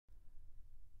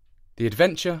The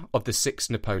Adventure of the Six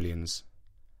Napoleons.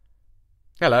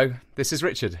 Hello, this is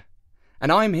Richard,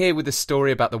 and I'm here with a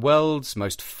story about the world's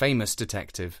most famous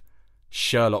detective,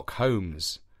 Sherlock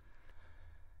Holmes.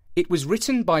 It was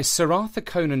written by Sir Arthur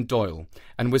Conan Doyle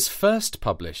and was first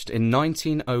published in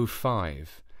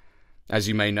 1905. As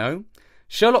you may know,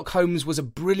 Sherlock Holmes was a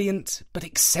brilliant but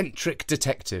eccentric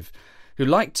detective who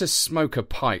liked to smoke a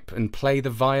pipe and play the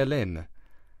violin.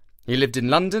 He lived in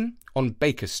London on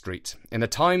Baker Street in the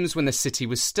times when the city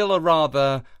was still a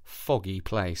rather foggy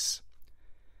place.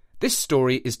 This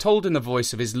story is told in the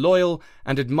voice of his loyal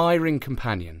and admiring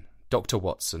companion, Dr.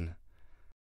 Watson.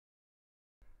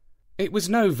 It was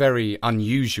no very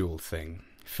unusual thing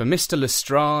for Mr.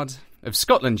 Lestrade of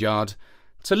Scotland Yard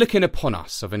to look in upon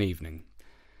us of an evening,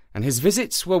 and his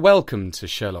visits were welcome to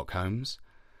Sherlock Holmes,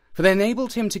 for they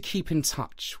enabled him to keep in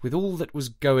touch with all that was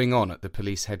going on at the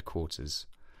police headquarters.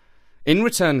 In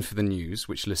return for the news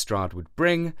which Lestrade would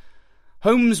bring,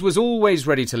 Holmes was always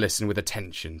ready to listen with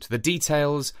attention to the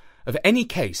details of any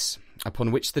case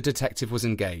upon which the detective was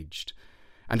engaged,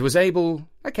 and was able,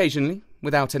 occasionally,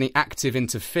 without any active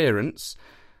interference,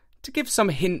 to give some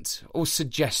hint or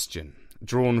suggestion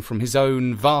drawn from his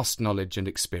own vast knowledge and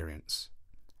experience.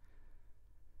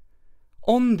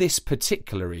 On this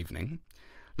particular evening,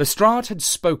 Lestrade had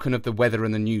spoken of the weather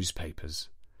in the newspapers.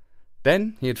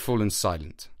 Then he had fallen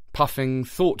silent, puffing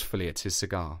thoughtfully at his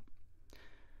cigar.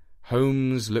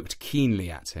 Holmes looked keenly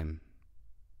at him.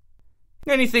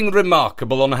 "Anything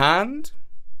remarkable on hand?"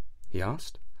 he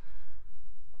asked.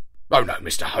 "Oh no,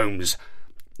 Mr. Holmes.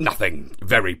 Nothing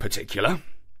very particular."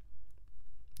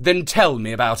 "Then tell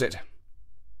me about it."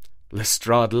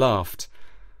 Lestrade laughed.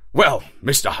 "Well,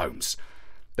 Mr. Holmes,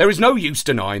 there is no use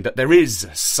denying that there is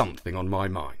something on my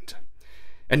mind.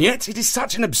 And yet it is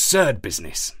such an absurd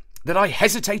business that I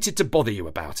hesitated to bother you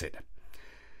about it.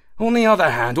 On the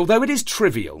other hand, although it is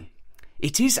trivial,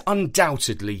 it is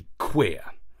undoubtedly queer,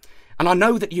 and I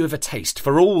know that you have a taste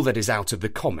for all that is out of the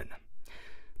common.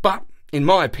 But, in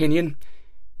my opinion,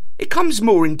 it comes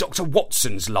more in Dr.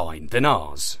 Watson's line than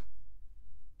ours."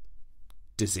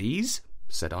 "Disease?"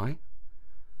 said I.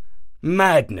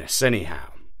 "Madness,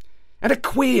 anyhow. And a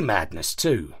queer madness,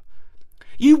 too.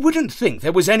 You wouldn't think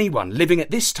there was anyone living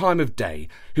at this time of day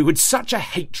who had such a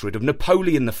hatred of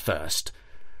Napoleon I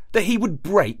that he would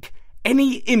break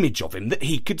any image of him that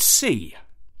he could see."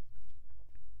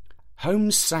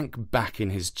 Holmes sank back in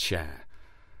his chair.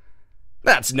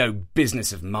 "That's no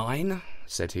business of mine,"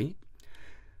 said he.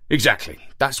 "Exactly,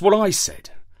 that's what I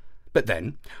said. But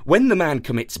then, when the man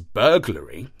commits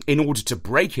burglary in order to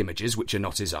break images which are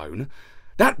not his own,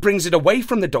 that brings it away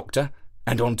from the doctor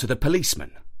and on to the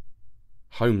policeman."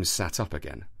 Holmes sat up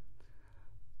again.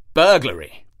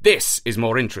 "Burglary. This is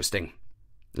more interesting.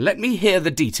 Let me hear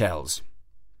the details."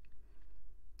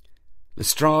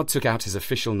 Lestrade took out his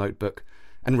official notebook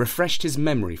and refreshed his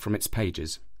memory from its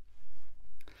pages.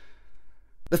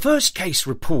 "The first case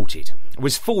reported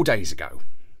was 4 days ago,"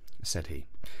 said he.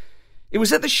 "It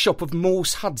was at the shop of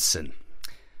Morse Hudson,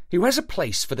 who has a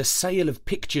place for the sale of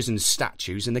pictures and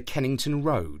statues in the Kennington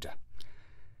Road.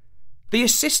 The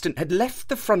assistant had left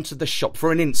the front of the shop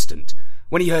for an instant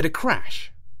when he heard a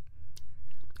crash,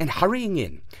 and hurrying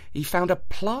in, he found a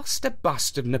plaster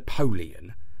bust of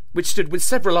Napoleon, which stood with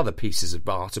several other pieces of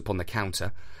art upon the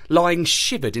counter, lying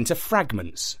shivered into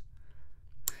fragments.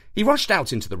 He rushed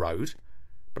out into the road,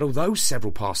 but although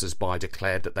several passers-by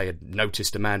declared that they had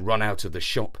noticed a man run out of the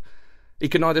shop, he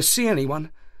could neither see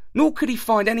anyone, nor could he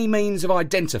find any means of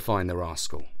identifying the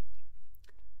rascal.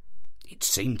 It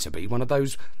seemed to be one of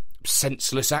those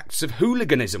senseless acts of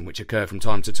hooliganism which occur from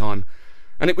time to time,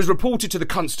 and it was reported to the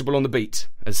constable on the beat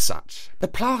as such. The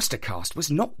plaster cast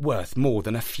was not worth more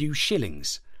than a few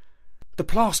shillings.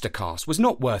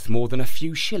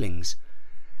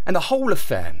 And the whole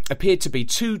affair appeared to be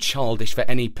too childish for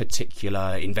any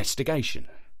particular investigation.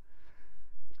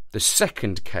 The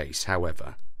second case,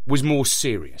 however, was more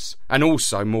serious and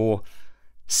also more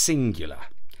singular.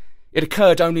 It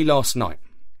occurred only last night.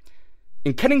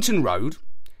 In Kennington Road,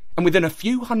 and within a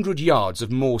few hundred yards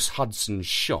of Morse Hudson's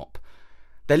shop,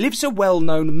 there lives a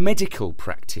well-known medical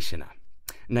practitioner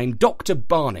named Dr.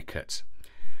 Barnicot,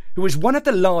 who is one of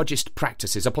the largest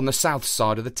practices upon the south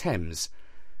side of the Thames.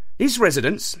 His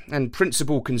residence and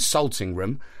principal consulting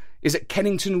room is at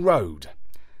Kennington Road,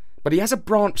 but he has a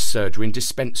branch surgery and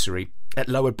dispensary at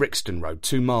Lower Brixton Road,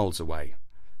 2 miles away.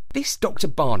 This Dr.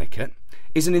 Barnicot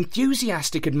is an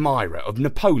enthusiastic admirer of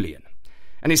Napoleon,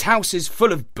 and his house is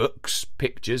full of books,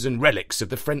 pictures, and relics of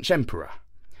the French Emperor.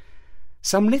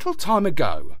 Some little time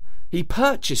ago, he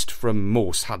purchased from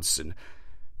Morse Hudson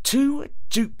 2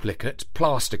 duplicate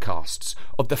plaster casts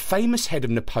of the famous head of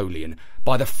Napoleon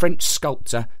by the French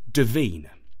sculptor Devine.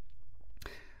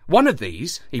 One of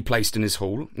these he placed in his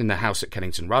hall in the house at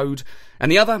Kennington Road,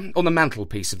 and the other on the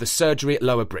mantelpiece of the surgery at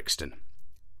Lower Brixton.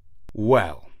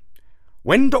 Well,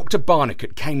 when Dr.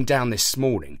 Barnicot came down this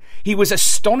morning, he was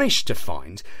astonished to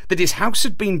find that his house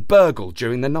had been burgled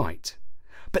during the night,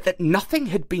 but that nothing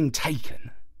had been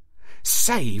taken,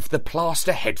 save the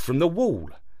plaster head from the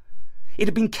wall. It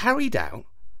had been carried out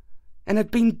and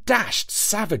had been dashed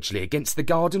savagely against the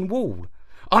garden wall,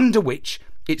 under which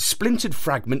its splintered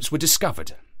fragments were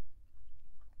discovered.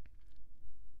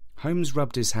 Holmes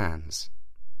rubbed his hands.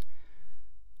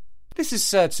 "This is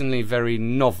certainly very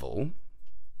novel,"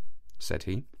 said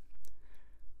he.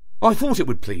 "I thought it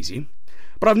would please you,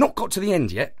 but I've not got to the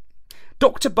end yet.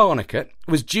 Dr. Barnicot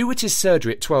was due at his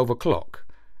surgery at 12 o'clock,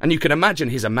 and you can imagine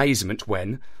his amazement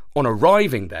when, on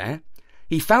arriving there,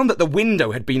 he found that the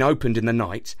window had been opened in the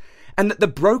night and that the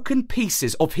broken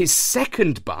pieces of his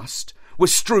second bust were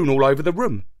strewn all over the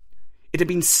room. It had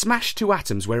been smashed to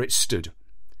atoms where it stood.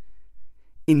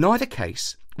 In neither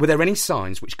case were there any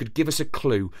signs which could give us a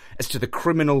clue as to the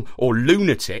criminal or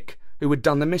lunatic who had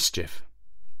done the mischief.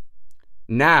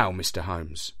 Now, Mr.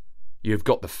 Holmes, you have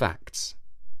got the facts."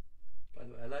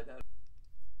 I like that.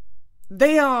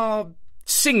 "They are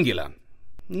singular,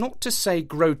 not to say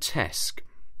grotesque,"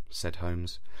 said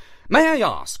Holmes. "May I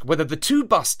ask whether the 2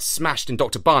 busts smashed in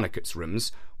Dr. Barnicot's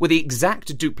rooms were the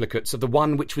exact duplicates of the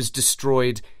one which was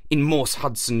destroyed in Morse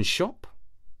Hudson's shop?"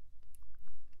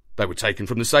 "They were taken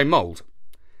from the same mould."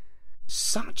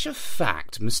 "Such a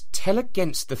fact must tell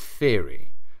against the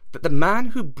theory that the man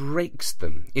who breaks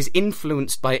them is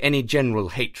influenced by any general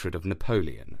hatred of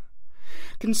Napoleon.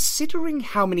 Considering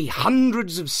how many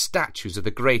hundreds of statues of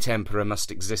the great emperor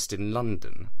must exist in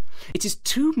London, it is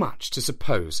too much to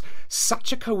suppose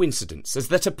such a coincidence as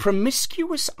that a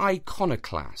promiscuous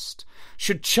iconoclast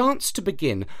should chance to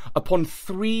begin upon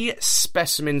 3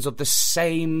 specimens of the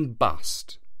same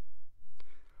bust."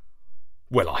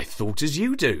 "Well, I thought as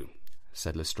you do,"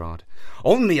 said Lestrade.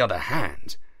 "On the other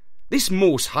hand, this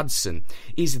Morse Hudson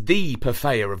is the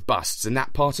purveyor of busts in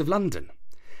that part of London,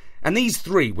 and these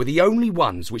 3 were the only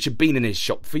ones which had been in his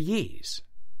shop for years.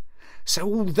 So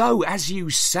although, as you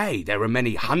say, there are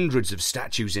many hundreds of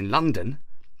statues in London,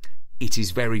 it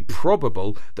is very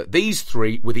probable that these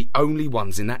 3 were the only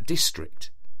ones in that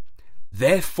district.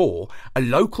 Therefore, a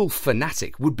local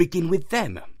fanatic would begin with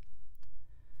them.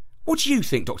 What do you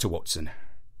think, Dr. Watson?"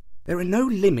 "There are no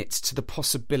limits to the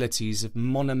possibilities of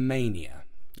monomania,"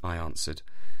 I answered.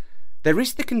 "There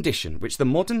is the condition which the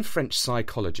modern French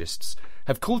psychologists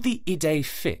have called the idée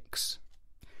fixe,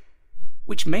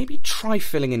 which may be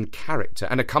trifling in character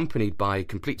and accompanied by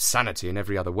complete sanity in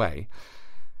every other way.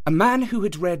 A man who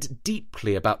had read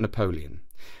deeply about Napoleon,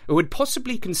 who had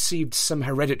possibly conceived some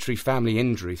hereditary family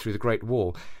injury through the Great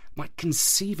War, might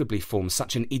conceivably form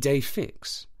such an idée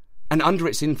fixe, and under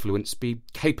its influence be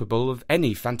capable of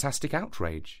any fantastic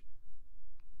outrage."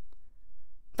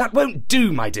 "That won't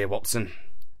do, my dear Watson,"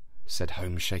 said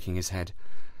Holmes, shaking his head.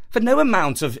 "For no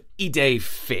amount of idée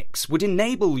fixe would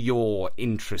enable your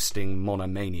interesting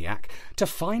monomaniac to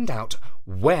find out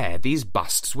where these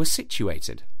busts were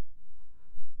situated."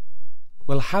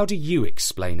 "Well, how do you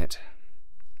explain it?"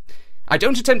 "I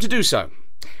don't attempt to do so.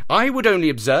 I would only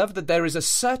observe that there is a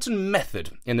certain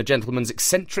method in the gentleman's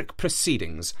eccentric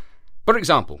proceedings. For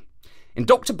example, in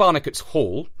Dr. Barnicot's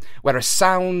hall, where a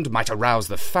sound might arouse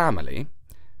the family,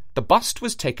 the bust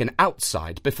was taken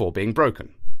outside before being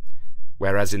broken,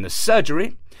 whereas in the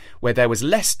surgery, where there was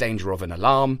less danger of an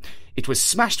alarm, it was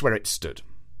smashed where it stood.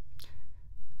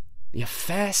 The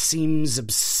affair seems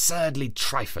absurdly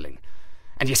trifling,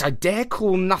 and yet I dare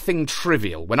call nothing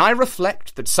trivial when I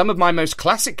reflect that some of my most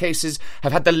classic cases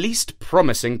have had the least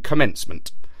promising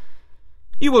commencement.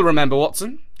 You will remember,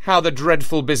 Watson, how the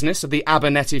dreadful business of the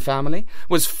Abernethy family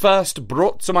was first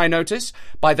brought to my notice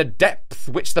by the depth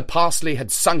which the parsley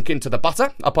had sunk into the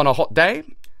butter upon a hot day.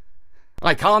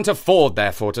 I can't afford,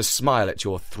 therefore, to smile at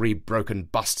your 3 broken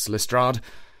busts, Lestrade,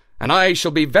 and I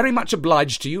shall be very much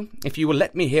obliged to you if you will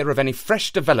let me hear of any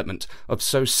fresh development of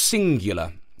so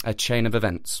singular a chain of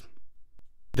events."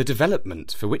 The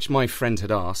development for which my friend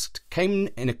had asked came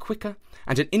in a quicker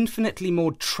and an infinitely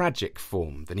more tragic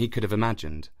form than he could have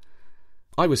imagined.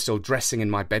 I was still dressing in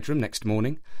my bedroom next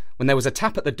morning when there was a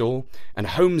tap at the door and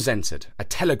Holmes entered, a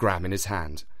telegram in his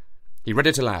hand. He read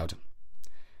it aloud.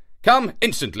 "Come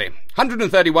instantly.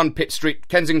 131 Pitt Street,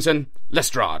 Kensington,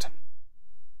 Lestrade."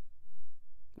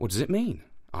 "What does it mean?"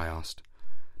 I asked.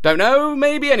 "Don't know,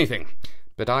 maybe anything,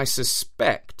 but I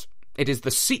suspect it is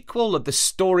the sequel of the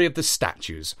story of the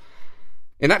statues.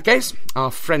 In that case, our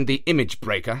friend the image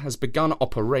breaker has begun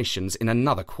operations in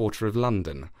another quarter of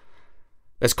London.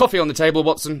 There's coffee on the table,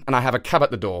 Watson, and I have a cab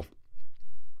at the door.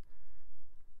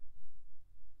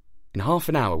 In half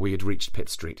an hour we had reached Pitt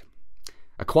Street,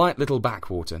 a quiet little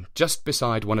backwater just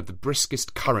beside one of the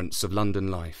briskest currents of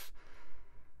London life.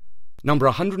 Number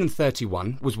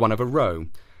 131 was one of a row,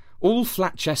 all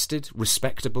flat-chested,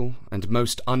 respectable, and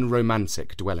most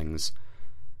unromantic dwellings.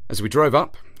 As we drove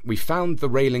up, we found the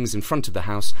railings in front of the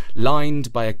house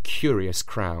lined by a curious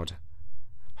crowd.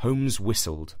 Holmes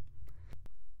whistled.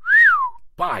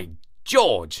 By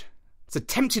George! It's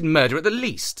attempted murder at the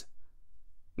least.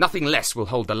 Nothing less will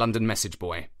hold the London message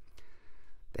boy.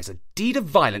 There's a deed of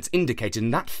violence indicated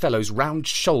in that fellow's round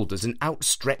shoulders and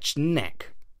outstretched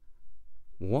neck.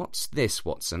 What's this,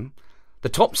 Watson? The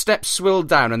top step's swilled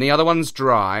down and the other one's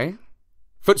dry.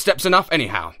 Footsteps enough,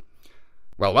 anyhow.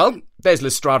 Well, there's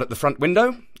Lestrade at the front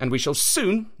window, and we shall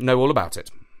soon know all about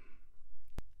it.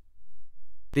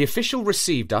 The official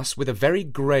received us with a very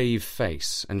grave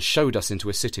face and showed us into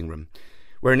a sitting room,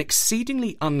 where an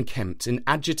exceedingly unkempt and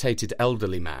agitated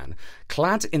elderly man,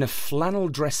 clad in a flannel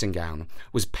dressing gown,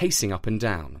 was pacing up and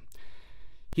down.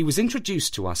 He was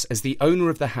introduced to us as the owner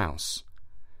of the house,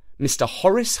 Mr.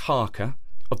 Horace Harker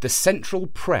of the Central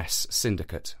Press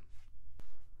Syndicate.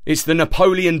 "It's the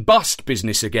Napoleon bust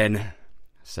business again,"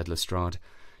 said Lestrade.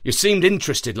 "You seemed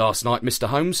interested last night, Mr.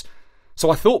 Holmes,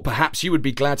 so I thought perhaps you would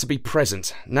be glad to be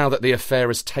present, now that the affair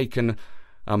has taken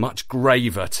a much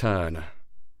graver turn."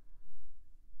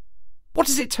 "What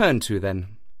does it turn to,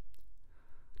 then?"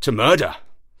 "To murder.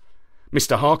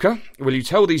 Mr. Harker, will you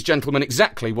tell these gentlemen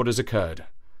exactly what has occurred?"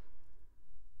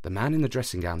 The man in the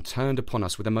dressing gown turned upon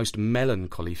us with a most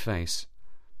melancholy face.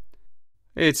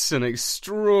 "It's an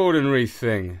extraordinary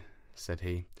thing," said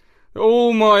he.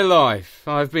 "All my life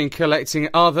I've been collecting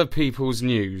other people's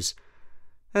news,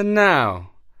 and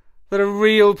now that a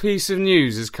real piece of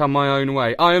news has come my own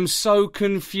way, I am so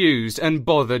confused and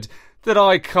bothered that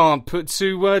I can't put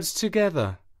two words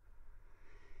together.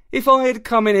 If I had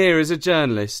come in here as a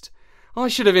journalist, I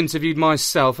should have interviewed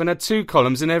myself and had 2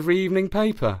 columns in every evening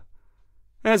paper.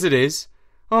 As it is,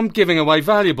 I'm giving away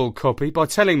valuable copy by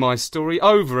telling my story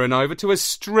over and over to a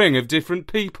string of different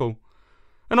people,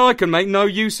 and I can make no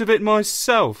use of it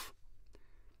myself.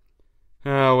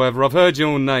 However, I've heard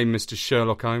your name, Mr.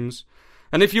 Sherlock Holmes,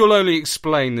 and if you'll only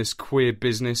explain this queer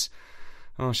business,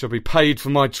 I shall be paid for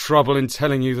my trouble in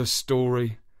telling you the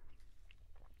story."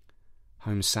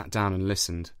 Holmes sat down and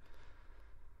listened.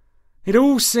 "It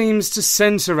all seems to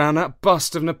centre round that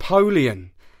bust of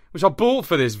Napoleon, which I bought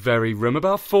for this very room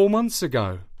about 4 months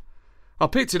ago. I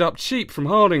picked it up cheap from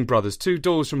Harding Brothers, 2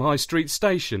 doors from High Street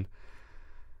Station.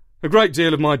 A great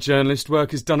deal of my journalist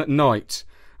work is done at night,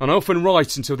 and I often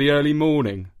write until the early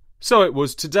morning. So it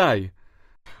was today.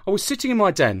 I was sitting in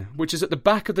my den, which is at the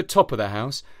back of the top of the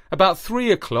house, about 3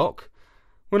 o'clock,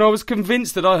 when I was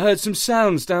convinced that I heard some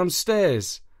sounds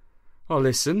downstairs. I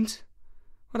listened,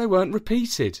 but they weren't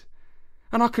repeated,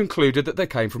 and I concluded that they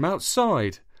came from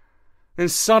outside. Then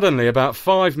suddenly, about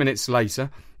 5 minutes later,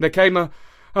 there came a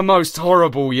most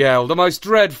horrible yell, the most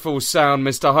dreadful sound,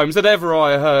 Mr. Holmes, that ever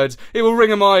I heard. It will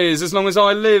ring in my ears as long as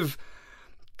I live.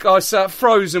 I sat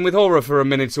frozen with horror for a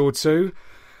minute or two,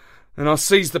 and I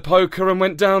seized the poker and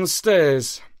went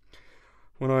downstairs.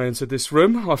 When I entered this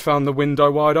room, I found the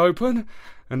window wide open,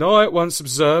 and I at once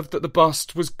observed that the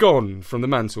bust was gone from the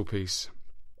mantelpiece.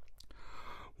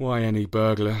 Why any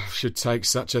burglar should take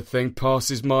such a thing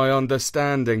passes my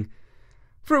understanding,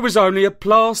 for it was only a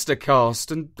plaster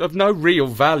cast and of no real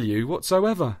value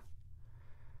whatsoever.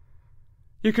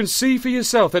 You can see for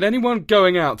yourself that anyone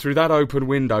going out through that open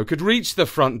window could reach the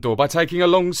front door by taking a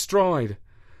long stride.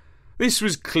 This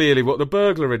was clearly what the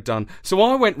burglar had done, so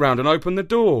I went round and opened the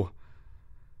door.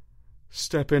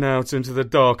 Stepping out into the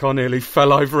dark, I nearly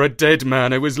fell over a dead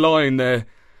man who was lying there.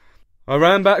 I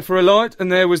ran back for a light,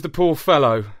 and there was the poor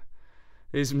fellow,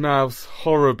 his mouth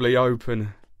horribly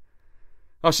open.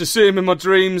 I shall see him in my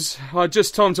dreams. I had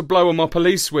just time to blow on my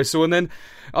police whistle, and then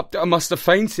I must have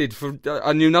fainted, for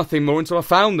I knew nothing more until I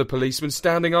found the policeman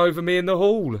standing over me in the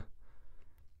hall."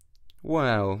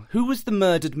 "Well, who was the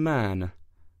murdered man?"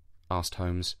 asked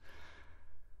Holmes.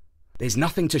 "There's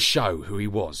nothing to show who he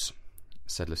was,"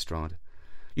 said Lestrade.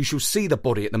 "You shall see the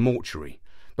body at the mortuary,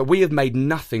 but we have made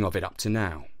nothing of it up to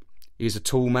now. He is a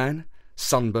tall man,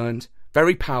 sunburned,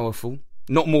 very powerful,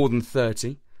 not more than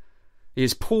 30. He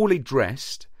is poorly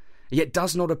dressed, yet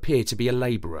does not appear to be a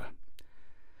labourer.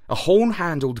 A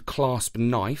horn-handled clasp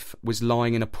knife was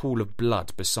lying in a pool of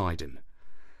blood beside him.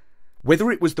 Whether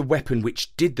it was the weapon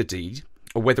which did the deed,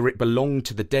 or whether it belonged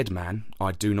to the dead man,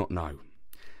 I do not know.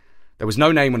 There was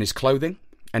no name on his clothing,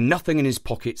 and nothing in his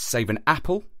pockets save an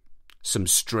apple, some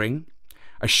string,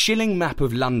 a shilling map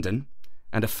of London,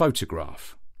 and a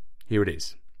photograph. Here it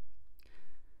is.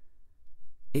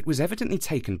 It was evidently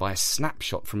taken by a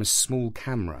snapshot from a small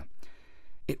camera.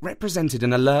 It represented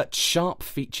an alert,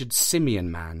 sharp-featured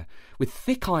simian man with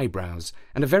thick eyebrows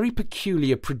and a very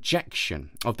peculiar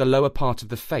projection of the lower part of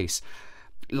the face,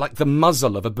 like the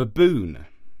muzzle of a baboon.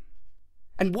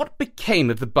 "And what became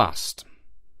of the bust?"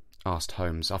 asked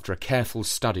Holmes, after a careful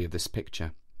study of this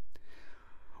picture.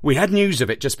 "We had news of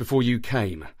it just before you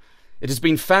came. It has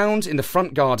been found in the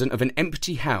front garden of an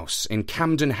empty house in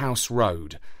Camden House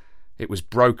Road. It was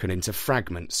broken into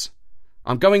fragments.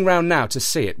 I'm going round now to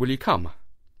see it. Will you come?"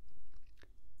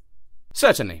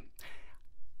 "Certainly.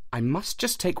 I must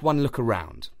just take one look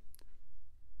around."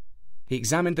 He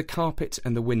examined the carpet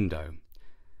and the window.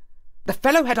 "The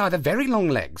fellow had either very long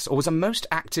legs or was a most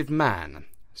active man,"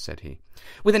 said he.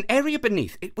 "With an area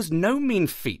beneath, it was no mean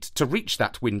feat to reach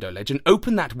that window ledge and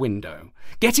open that window.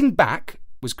 Getting back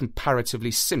was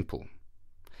comparatively simple.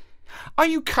 Are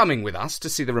you coming with us to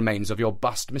see the remains of your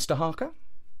bust, Mr. Harker?"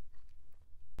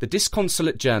 The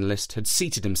disconsolate journalist had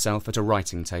seated himself at a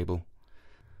writing table.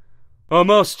 "I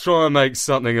must try and make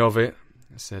something of it,"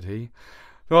 said he,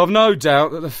 "though I've no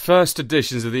doubt that the first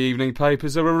editions of the evening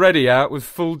papers are already out with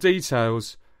full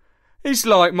details. It's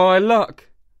like my luck.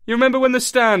 You remember when the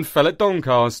Stand fell at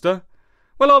Doncaster?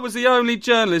 Well, I was the only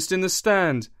journalist in the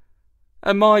Stand,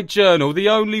 and my journal the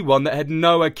only one that had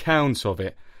no account of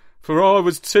it, for I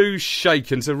was too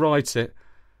shaken to write it.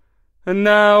 And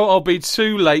now I'll be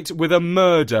too late with a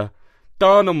murder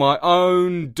done on my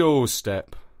own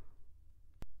doorstep."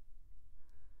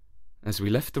 As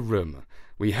we left the room,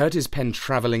 we heard his pen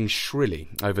travelling shrilly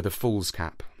over the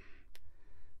foolscap.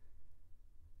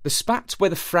 The spot where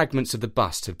the fragments of the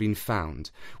bust had been found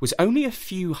was only a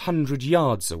few 100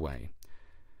 yards away.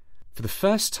 For the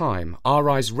first time, our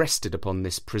eyes rested upon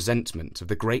this presentment of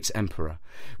the great emperor,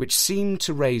 which seemed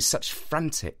to raise such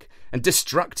frantic and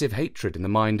destructive hatred in the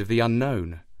mind of the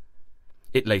unknown.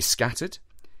 It lay scattered,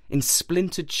 in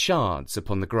splintered shards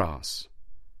upon the grass.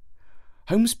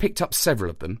 Holmes picked up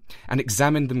several of them and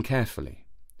examined them carefully.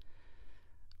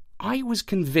 I was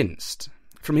convinced,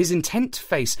 from his intent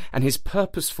face and his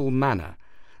purposeful manner,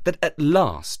 that at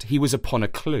last he was upon a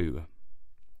clue.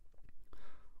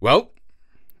 "Well?"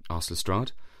 asked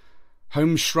Lestrade.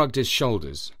 Holmes shrugged his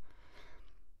shoulders.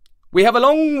 "We have a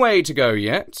long way to go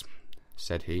yet,"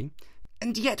 said he,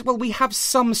 "and yet, well, we have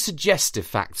some suggestive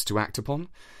facts to act upon.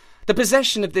 The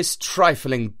possession of this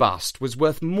trifling bust was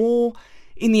worth more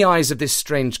in the eyes of this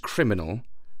strange criminal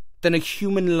than a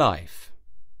human life.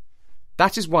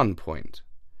 That is one point.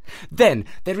 Then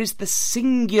there is the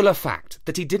singular fact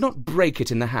that he did not break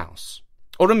it in the house,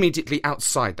 or immediately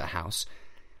outside the house,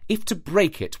 if to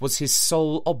break it was his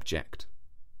sole object.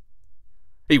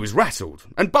 He was rattled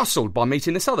and bustled by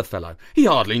meeting this other fellow. He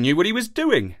hardly knew what he was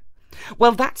doing.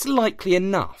 Well, that's likely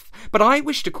enough, but I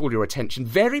wish to call your attention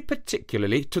very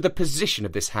particularly to the position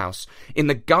of this house, in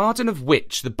the garden of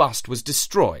which the bust was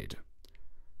destroyed."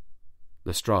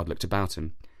 Lestrade looked about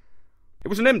him. "It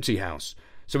was an empty house,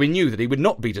 so he knew that he would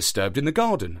not be disturbed in the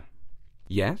garden."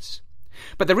 "Yes,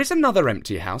 but there is another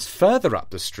empty house further up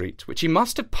the street, which he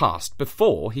must have passed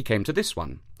before he came to this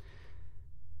one.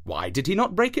 Why did he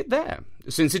not break it there,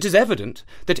 since it is evident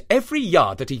that every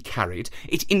yard that he carried,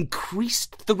 it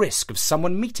increased the risk of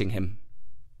someone meeting him?"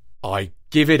 "I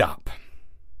give it up,"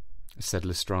 said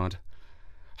Lestrade.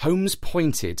 Holmes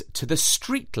pointed to the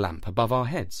street lamp above our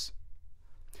heads.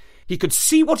 "He could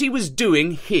see what he was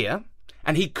doing here,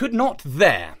 and he could not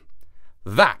there.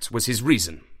 That was his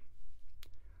reason."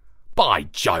 "By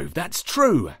Jove, that's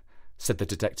true," said the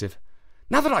detective.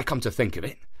 "Now that I come to think of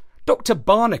it, Dr.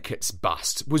 Barnecott's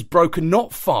bust was broken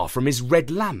not far from his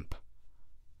red lamp."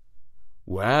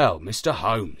 "Well, Mr.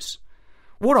 Holmes,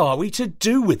 what are we to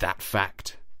do with that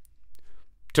fact?"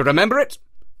 "To remember it,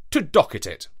 to docket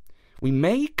it. We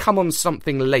may come on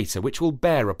something later which will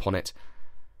bear upon it.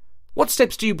 What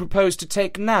steps do you propose to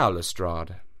take now,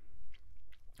 Lestrade?"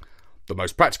 "The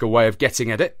most practical way of getting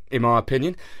at it, in my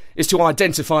opinion, is to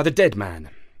identify the dead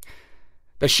man.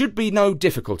 There should be no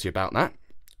difficulty about that.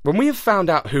 When we have found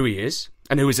out who he is,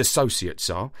 and who his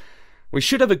associates are, we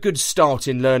should have a good start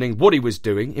in learning what he was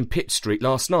doing in Pitt Street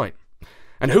last night,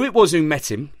 and who it was who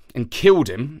met him and killed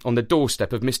him on the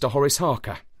doorstep of Mr. Horace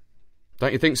Harker.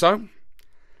 Don't you think so?"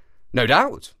 "No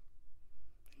doubt.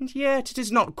 And yet it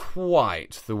is not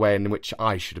quite the way in which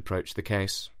I should approach the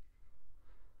case."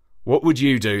 "What would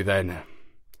you do, then?"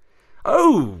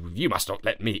 "Oh, you must not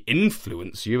let me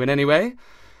influence you in any way.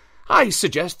 I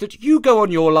suggest that you go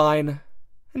on your line,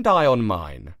 and I on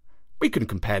mine. We can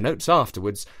compare notes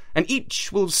afterwards, and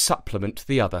each will supplement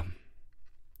the other."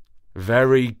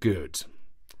 "Very good,"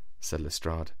 said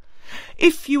Lestrade.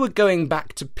 "If you were going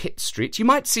back to Pitt Street, you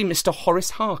might see Mr.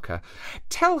 Horace Harker.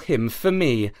 Tell him, for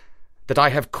me, that I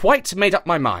have quite made up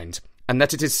my mind, and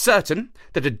that it is certain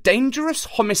that a dangerous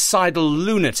homicidal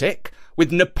lunatic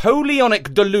with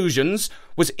Napoleonic delusions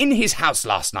was in his house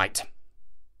last night.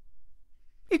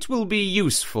 It will be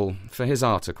useful for his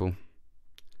article."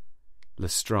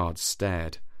 Lestrade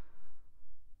stared.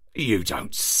 "You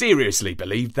don't seriously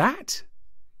believe that?"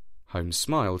 Holmes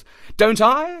smiled. "Don't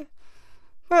I?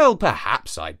 Well,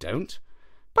 perhaps I don't.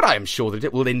 But I am sure that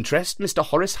it will interest Mr.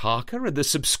 Horace Harker and the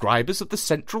subscribers of the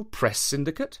Central Press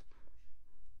Syndicate.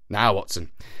 Now,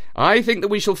 Watson, I think that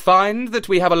we shall find that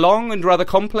we have a long and rather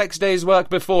complex day's work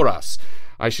before us.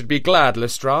 I should be glad,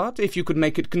 Lestrade, if you could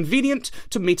make it convenient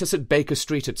to meet us at Baker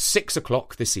Street at 6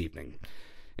 o'clock this evening.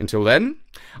 Until then,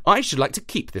 I should like to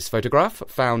keep this photograph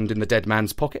found in the dead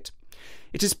man's pocket.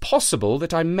 It is possible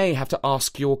that I may have to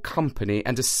ask your company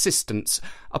and assistance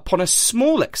upon a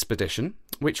small expedition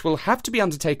which will have to be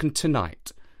undertaken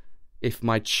tonight, if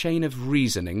my chain of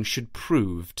reasoning should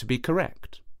prove to be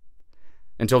correct.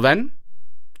 Until then,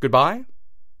 goodbye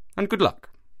and good luck."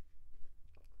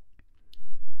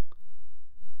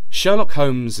 Sherlock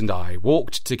Holmes and I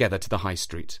walked together to the High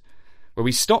Street, where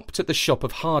we stopped at the shop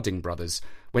of Harding Brothers,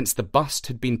 whence the bust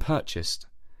had been purchased.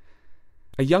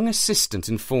 A young assistant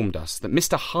informed us that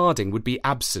Mr. Harding would be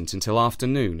absent until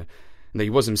afternoon, and that he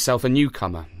was himself a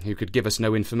newcomer who could give us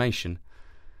no information.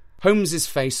 Holmes's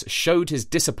face showed his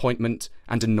disappointment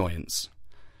and annoyance.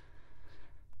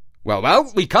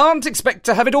 Well, we can't expect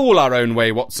to have it all our own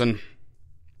way, Watson,"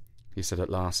 he said at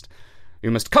last.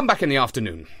 "You must come back in the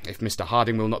afternoon. If Mr.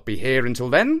 Harding will not be here until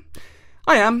then,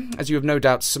 I am, as you have no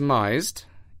doubt surmised,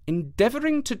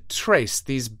 endeavouring to trace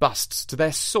these busts to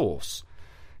their source,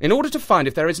 in order to find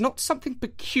if there is not something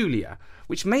peculiar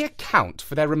which may account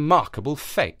for their remarkable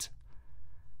fate.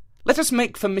 Let us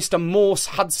make for Mr. Morse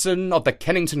Hudson of the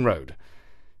Kennington Road,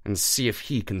 and see if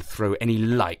he can throw any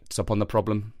light upon the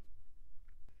problem."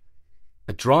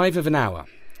 A drive of an hour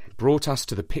brought us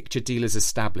to the picture dealer's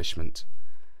establishment.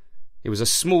 He was a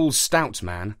small, stout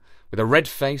man, with a red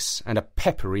face and a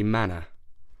peppery manner.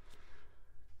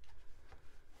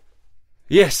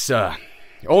 "Yes, sir,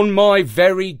 on my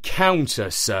very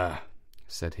counter, sir,"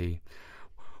 said he.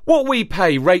 "What we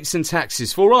pay rates and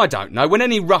taxes for, I don't know, when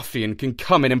any ruffian can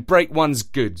come in and break one's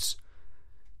goods.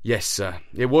 Yes, sir,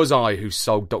 it was I who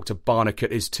sold Dr. Barnacle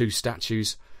his 2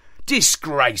 statues.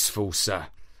 Disgraceful, sir.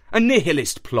 A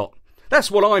nihilist plot.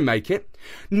 That's what I make it.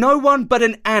 No one but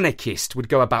an anarchist would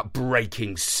go about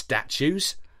breaking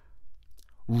statues.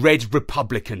 Red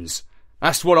Republicans.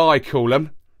 That's what I call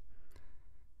them."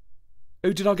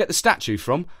 "Who did I get the statue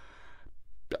from?"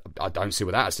 "I don't see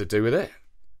what that has to do with it."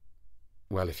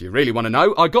 "Well, if you really want to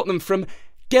know, I got them from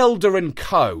Gelder &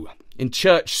 Co. in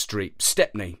Church Street,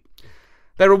 Stepney.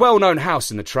 They're a well-known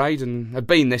house in the trade and have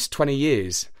been this 20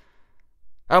 years.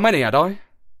 How many had I?"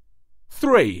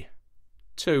 3.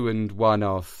 2 and 1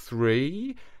 are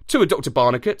 3. 2 are Dr.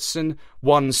 Barnacle's, and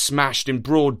 1 smashed in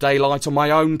broad daylight on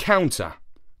my own counter.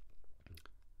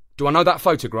 Do I know that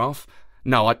photograph?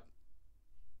 No,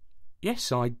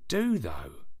 Yes, I do,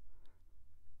 though.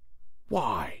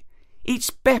 Why,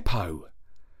 it's Beppo.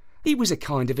 He was a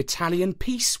kind of Italian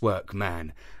piecework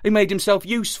man who made himself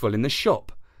useful in the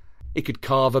shop. He could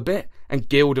carve a bit and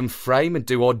gild and frame and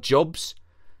do odd jobs.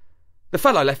 The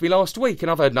fellow left me last week,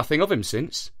 and I've heard nothing of him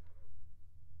since.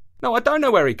 No, I don't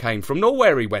know where he came from, nor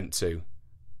where he went to.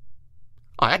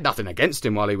 I had nothing against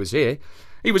him while he was here.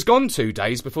 He was gone 2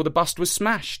 days before the bust was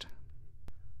smashed."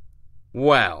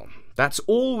 "Well, that's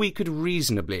all we could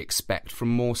reasonably expect from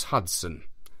Morse Hudson,"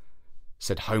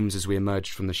 said Holmes as we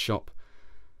emerged from the shop.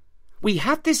 "We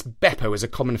had this Beppo as a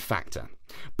common factor,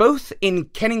 both in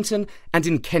Kennington and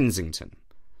in Kensington,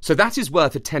 so that is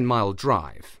worth a 10-mile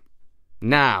drive.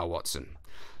 Now, Watson,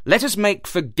 let us make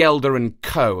for Gelder &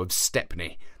 Co. of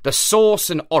Stepney, the source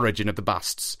and origin of the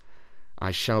busts.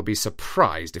 I shall be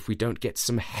surprised if we don't get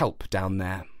some help down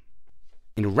there."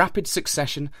 In rapid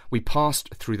succession, we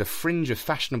passed through the fringe of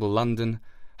fashionable London,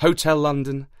 Hotel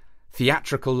London,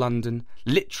 theatrical London,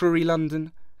 literary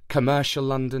London, commercial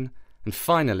London, and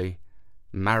finally,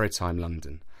 maritime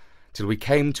London, till we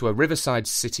came to a riverside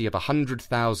city of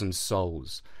 100,000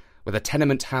 souls, where the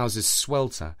tenement houses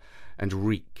swelter and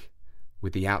reek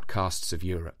with the outcasts of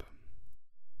Europe.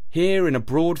 Here, in a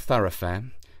broad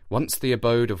thoroughfare, once the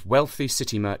abode of wealthy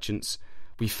city merchants,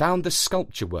 we found the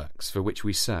sculpture works for which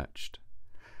we searched.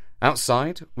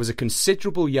 Outside was a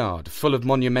considerable yard full of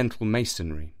monumental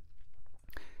masonry.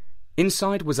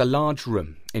 Inside was a large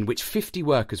room in which 50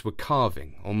 workers were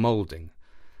carving or moulding.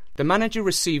 The manager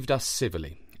received us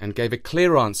civilly and gave a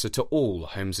clear answer to all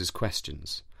Holmes's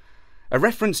questions. A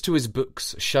reference to his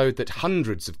books showed that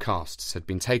hundreds of casts had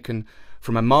been taken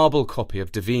from a marble copy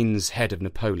of Devine's Head of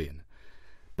Napoleon,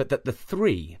 but that the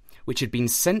 3 which had been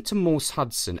sent to Morse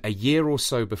Hudson a year or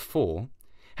so before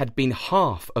had been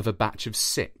half of a batch of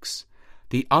 6,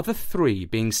 the other 3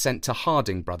 being sent to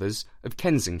Harding Brothers of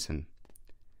Kensington.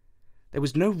 There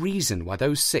was no reason why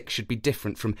those 6 should be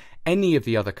different from any of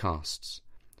the other casts.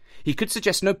 He could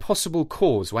suggest no possible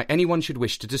cause why anyone should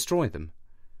wish to destroy them.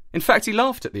 In fact, he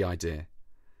laughed at the idea.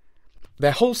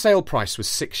 Their wholesale price was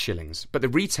 6 shillings, but the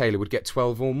retailer would get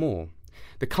 12 or more.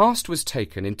 The cast was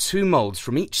taken in 2 moulds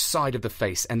from each side of the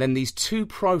face, and then these 2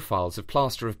 profiles of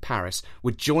plaster of Paris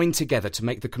were joined together to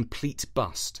make the complete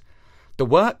bust. The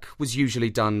work was usually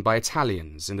done by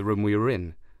Italians in the room we were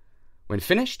in. When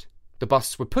finished, the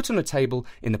busts were put on a table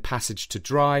in the passage to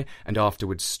dry and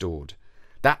afterwards stored.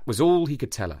 That was all he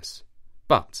could tell us.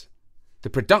 But the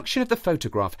production of the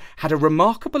photograph had a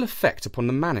remarkable effect upon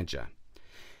the manager.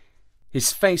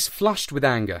 His face flushed with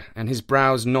anger, and his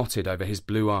brows knotted over his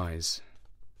blue eyes.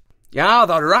 "Ah,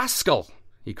 the rascal!"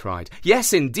 he cried.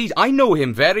 "Yes, indeed, I know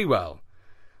him very well.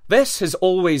 This has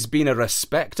always been a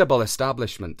respectable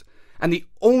establishment, and the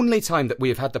only time that we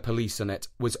have had the police on it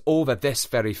was over this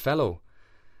very fellow.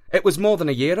 It was more than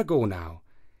a year ago now.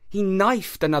 He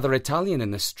knifed another Italian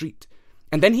in the street,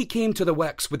 and then he came to the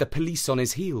works with the police on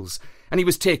his heels, and he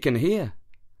was taken here.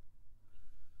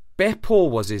 Beppo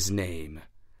was his name.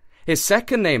 His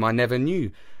second name I never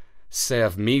knew.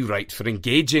 Serve me right for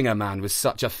engaging a man with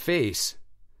such a face.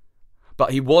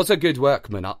 But he was a good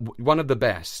workman, one of the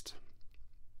best."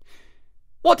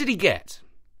 "What did he get?"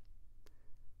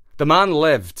 "The man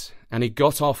lived, and he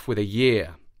got off with a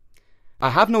year. I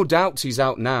have no doubts he's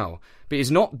out now, but he's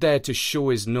not there to show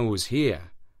his nose here.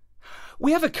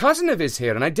 We have a cousin of his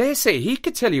here, and I dare say he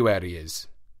could tell you where he is."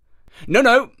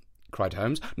 No, cried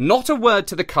Holmes. "Not a word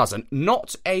to the cousin,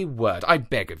 not a word, I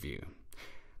beg of you.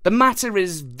 The matter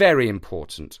is very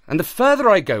important, and the further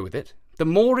I go with it, the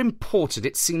more important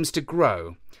it seems to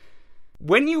grow.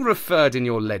 When you referred in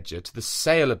your ledger to the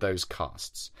sale of those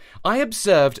casts, I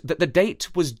observed that the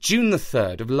date was June the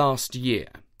 3rd of last year.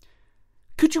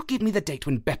 Could you give me the date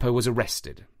when Beppo was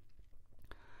arrested?"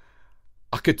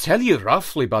 "I could tell you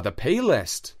roughly by the pay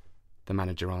list," the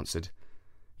manager answered.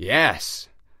 "Yes,"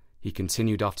 he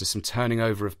continued after some turning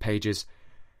over of pages,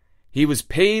 "he was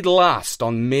paid last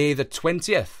on May the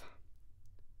 20th.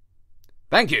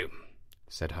 "Thank you,"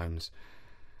 said Holmes.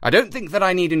 "I don't think that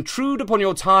I need intrude upon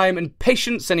your time and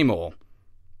patience any more."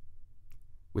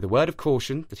 With a word of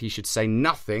caution that he should say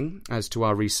nothing as to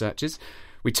our researches,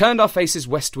 we turned our faces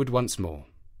westward once more.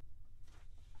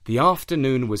 The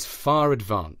afternoon was far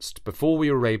advanced before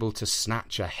we were able to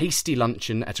snatch a hasty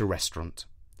luncheon at a restaurant.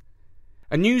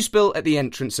 A newsbill at the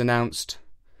entrance announced,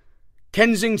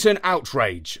 "Kensington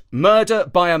outrage, murder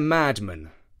by a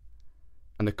madman,"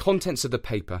 and the contents of the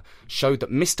paper showed that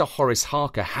Mr. Horace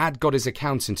Harker had got his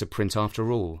account into print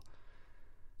after all.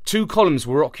 2 columns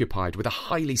were occupied with a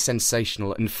highly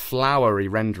sensational and flowery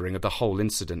rendering of the whole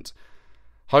incident.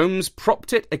 Holmes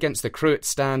propped it against the cruet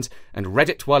stand and read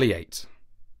it while he ate.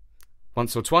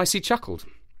 Once or twice he chuckled.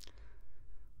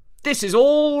 "This is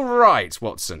all right,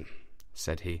 Watson,"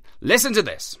 said he. "Listen to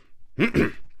this.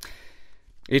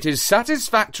 It is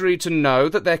satisfactory to know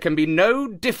that there can be no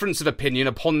difference of opinion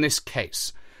upon this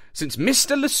case, since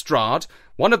Mr. Lestrade,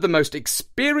 one of the most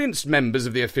experienced members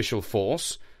of the official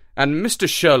force, and Mr.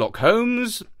 Sherlock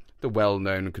Holmes, the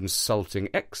well-known consulting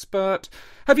expert,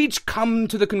 have each come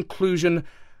to the conclusion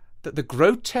that the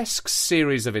grotesque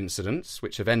series of incidents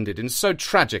which have ended in so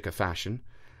tragic a fashion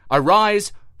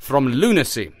arise from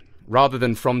lunacy rather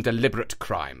than from deliberate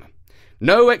crime.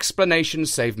 No explanation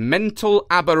save mental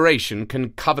aberration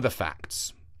can cover the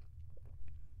facts."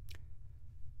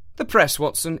 The press,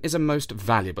 Watson, is a most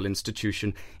valuable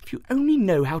institution, if you only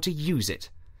know how to use it.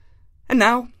 And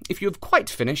now, if you have quite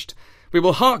finished, we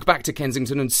will hark back to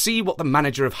Kensington and see what the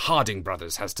manager of Harding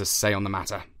Brothers has to say on the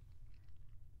matter.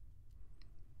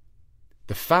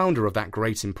 The founder of that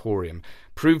great emporium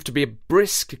proved to be a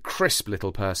brisk, crisp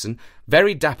little person,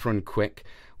 very dapper and quick,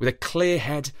 with a clear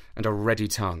head and a ready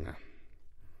tongue.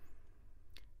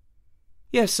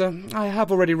 "Yes, sir, I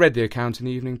have already read the account in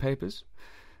the evening papers.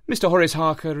 Mr. Horace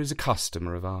Harker is a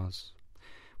customer of ours.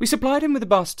 We supplied him with a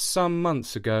bust some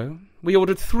months ago. We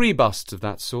ordered 3 busts of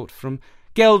that sort from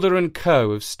Gelder and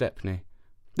Co. of Stepney.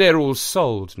 They're all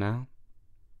sold now."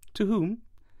 "To whom?"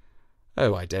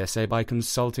 "Oh, I dare say by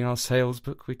consulting our sales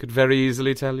book we could very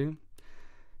easily tell you.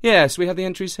 Yes, we have the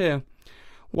entries here.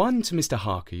 One to Mr.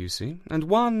 Harker, you see, and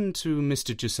one to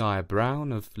Mr. Josiah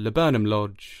Brown of Laburnum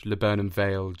Lodge, Laburnum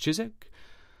Vale, Chiswick,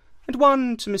 and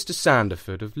one to Mr.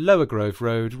 Sanderford of Lower Grove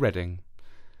Road, Reading.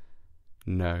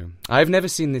 No, I have never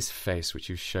seen this face which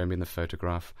you show me in the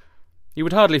photograph. You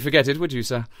would hardly forget it, would you,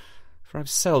 sir? For I've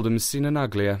seldom seen an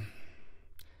uglier.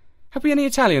 Have we any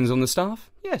Italians on the staff?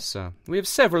 Yes, sir. We have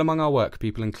several among our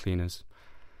workpeople and cleaners.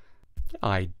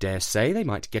 I dare say they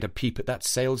might get a peep at that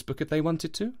sales book if they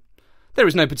wanted to. There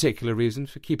is no particular reason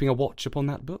for keeping a watch upon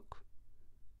that book.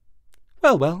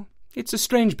 Well, it's a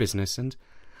strange business, and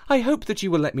I hope that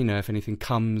you will let me know if anything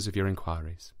comes of your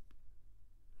inquiries.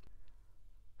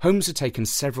 Holmes had taken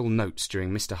several notes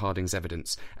during Mr. Harding's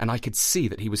evidence, and I could see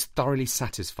that he was thoroughly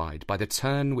satisfied by the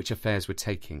turn which affairs were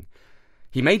taking.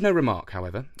 He made no remark,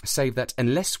 however, save that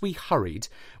unless we hurried,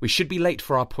 we should be late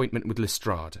for our appointment with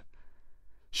Lestrade.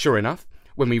 Sure enough,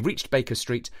 when we reached Baker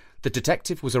Street, the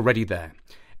detective was already there,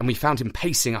 and we found him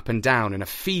pacing up and down in a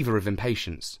fever of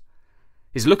impatience.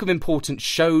 His look of importance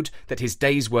showed that his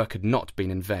day's work had not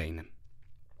been in vain.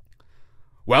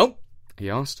 "Well," he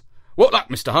asked, "what luck,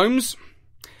 Mr. Holmes?"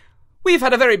 "We've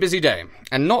had a very busy day,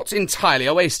 and not entirely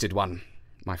a wasted one,"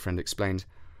 my friend explained.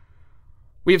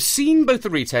 "We have seen both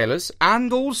the retailers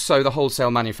and also the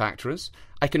wholesale manufacturers.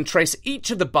 I can trace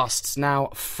each of the busts now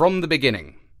from the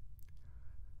beginning."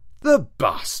 "The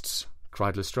busts!"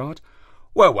 cried Lestrade.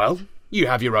 Well, you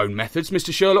have your own methods,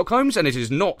 Mr. Sherlock Holmes, and it is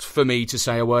not for me to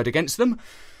say a word against them.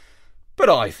 But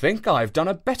I think I have done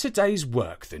a better day's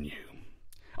work than you.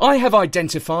 I have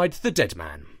identified the dead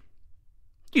man."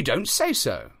 "You don't say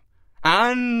so."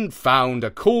 "And found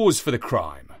a cause for the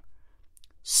crime."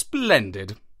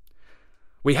 "Splendid.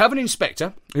 We have an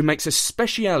inspector who makes a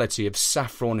speciality of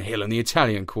Saffron Hill and the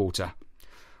Italian Quarter.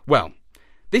 Well,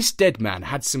 this dead man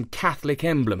had some Catholic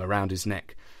emblem around his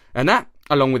neck, and that,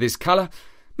 along with his colour,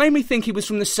 made me think he was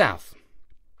from the south.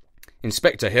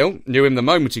 Inspector Hill knew him the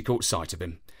moment he caught sight of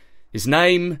him. His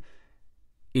name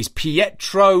is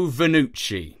Pietro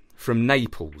Venucci, from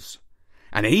Naples,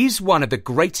 and he's one of the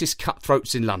greatest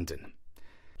cutthroats in London.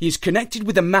 He is connected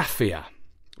with the Mafia,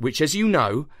 which, as you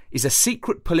know, is a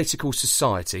secret political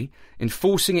society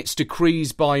enforcing its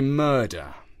decrees by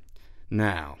murder.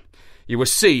 Now, you will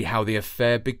see how the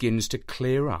affair begins to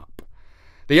clear up.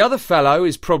 The other fellow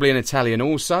is probably an Italian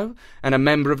also, and a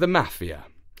member of the Mafia.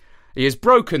 He has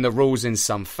broken the rules in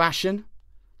some fashion.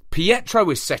 Pietro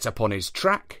is set upon his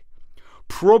track.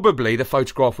 Probably the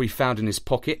photograph we found in his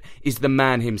pocket is the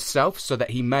man himself, so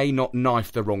that he may not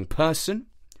knife the wrong person.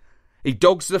 He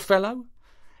dogs the fellow.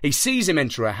 He sees him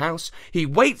enter a house. He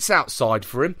waits outside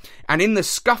for him, and in the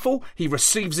scuffle he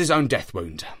receives his own death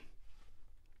wound.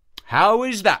 How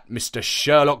is that, Mr.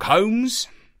 Sherlock Holmes?"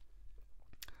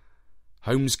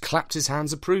 Holmes clapped his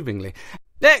hands approvingly.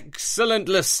 "Excellent,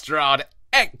 Lestrade,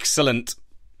 excellent,"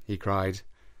 he cried.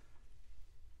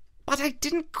 "But I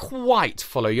didn't quite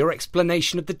follow your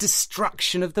explanation of the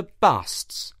destruction of the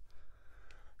busts."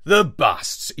 "The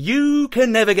busts! You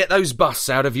can never get those busts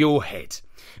out of your head.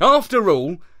 After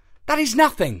all, that is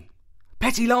nothing.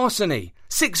 Petty larceny,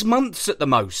 6 months at the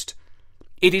most.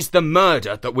 It is the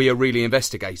murder that we are really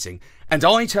investigating, and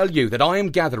I tell you that I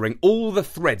am gathering all the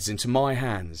threads into my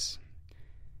hands."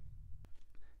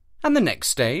 "And the next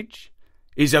stage?"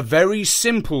 "Is a very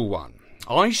simple one.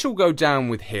 I shall go down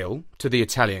with Hill to the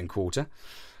Italian Quarter,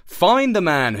 find the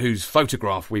man whose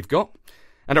photograph we've got,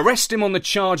 and arrest him on the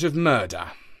charge of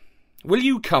murder. Will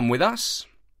you come with us?"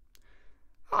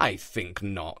 "I think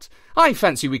not. I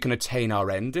fancy we can attain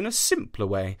our end in a simpler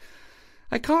way.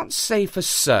 I can't say for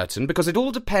certain, because it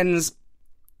all depends...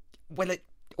 Well, it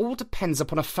all depends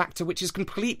upon a factor which is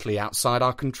completely outside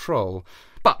our control.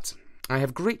 But I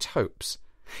have great hopes.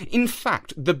 In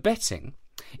fact, the betting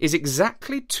is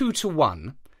exactly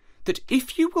 2-1 that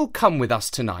if you will come with us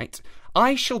tonight,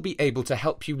 I shall be able to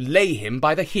help you lay him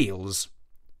by the heels."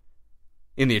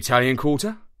 "In the Italian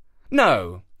Quarter?"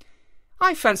 "No.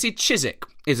 I fancy Chiswick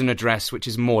is an address which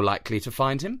is more likely to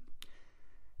find him.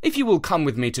 If you will come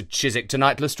with me to Chiswick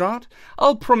tonight, Lestrade,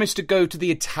 I'll promise to go to the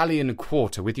Italian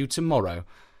Quarter with you tomorrow,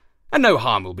 and no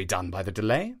harm will be done by the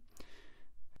delay.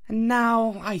 And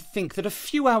now I think that a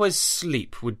few hours'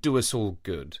 sleep would do us all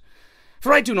good,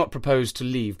 for I do not propose to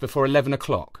leave before 11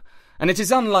 o'clock, and it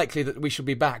is unlikely that we shall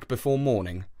be back before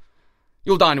morning.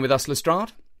 You'll dine with us,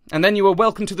 Lestrade, and then you are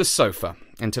welcome to the sofa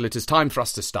until it is time for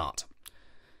us to start.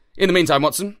 In the meantime,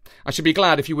 Watson, I should be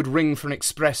glad if you would ring for an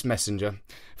express messenger,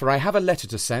 for I have a letter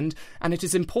to send, and it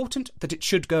is important that it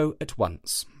should go at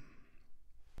once."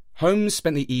 Holmes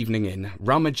spent the evening in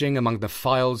rummaging among the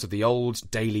files of the old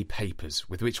daily papers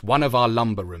with which one of our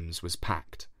lumber rooms was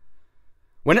packed.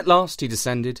 When at last he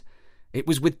descended, it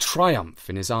was with triumph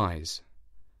in his eyes.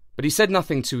 but he said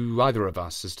nothing to either of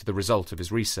us as to the result of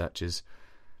his researches.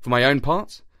 For my own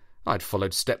part, I had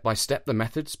followed step by step the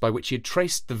methods by which he had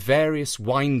traced the various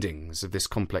windings of this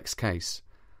complex case.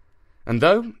 And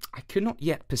though I could not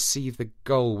yet perceive the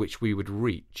goal which we would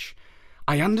reach,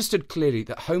 I understood clearly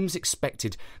that Holmes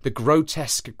expected the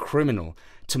grotesque criminal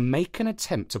to make an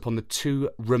attempt upon the 2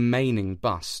 remaining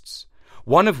busts,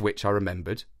 one of which I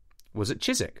remembered was at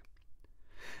Chiswick.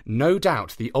 No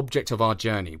doubt the object of our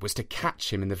journey was to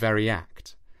catch him in the very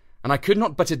act, and I could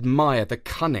not but admire the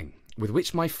cunning with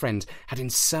which my friend had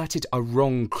inserted a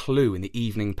wrong clue in the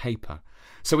evening paper,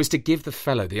 so as to give the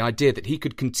fellow the idea that he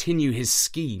could continue his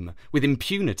scheme with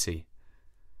impunity.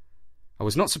 I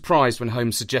was not surprised when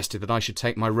Holmes suggested that I should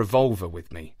take my revolver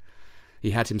with me.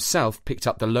 He had himself picked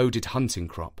up the loaded hunting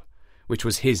crop, which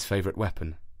was his favourite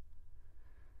weapon.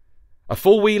 A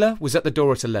four-wheeler was at the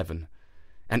door at 11,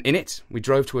 and in it we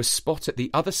drove to a spot at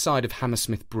the other side of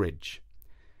Hammersmith Bridge.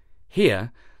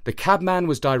 Here the cabman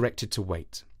was directed to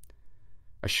wait.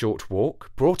 A short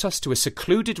walk brought us to a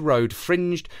secluded road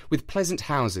fringed with pleasant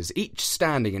houses, each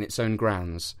standing in its own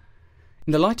grounds.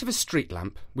 In the light of a street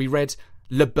lamp we read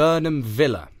Laburnum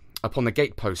Villa upon the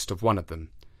gatepost of one of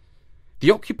them. The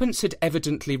occupants had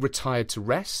evidently retired to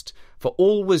rest, for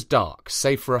all was dark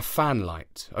save for a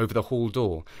fanlight over the hall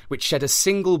door, which shed a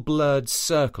single blurred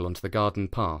circle onto the garden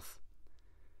path.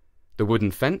 The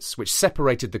wooden fence, which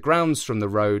separated the grounds from the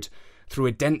road, threw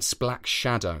a dense black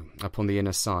shadow upon the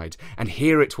inner side, and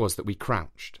here it was that we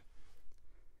crouched.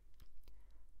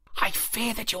 "I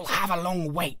fear that you'll have a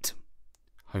long wait,"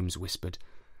 Holmes whispered.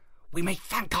 "We may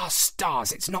thank our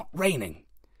stars it's not raining.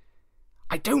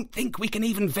 I don't think we can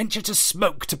even venture to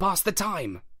smoke to pass the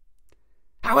time.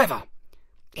 However,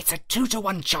 it's a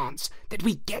 2-to-1 chance that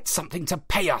we get something to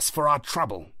pay us for our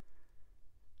trouble."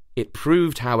 It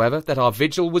proved, however, that our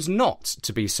vigil was not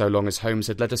to be so long as Holmes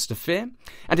had led us to fear,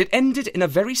 and it ended in a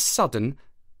very sudden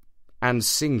and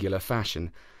singular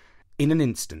fashion. In an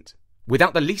instant,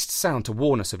 without the least sound to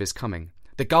warn us of his coming,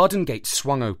 the garden gate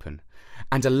swung open,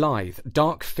 and a lithe,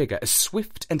 dark figure, as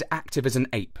swift and active as an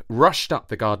ape, rushed up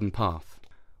the garden path.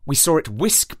 We saw it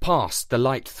whisk past the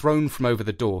light thrown from over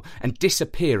the door and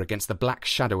disappear against the black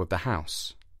shadow of the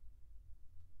house.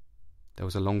 There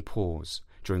was a long pause,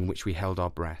 during which we held our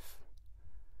breath,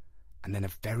 and then a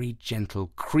very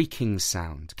gentle creaking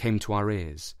sound came to our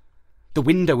ears. The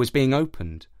window was being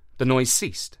opened. The noise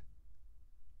ceased,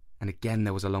 and again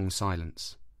there was a long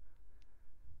silence.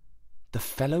 The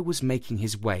fellow was making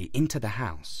his way into the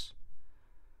house.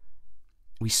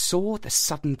 We saw the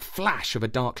sudden flash of a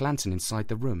dark lantern inside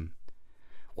the room.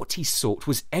 What he sought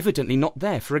was evidently not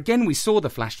there, for again we saw the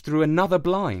flash through another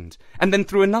blind, and then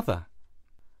through another.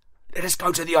 "Let us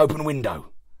go to the open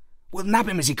window. We'll nab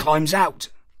him as he climbs out,"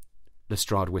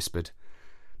 Lestrade whispered.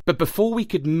 But before we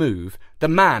could move, the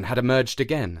man had emerged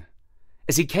again.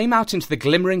 As he came out into the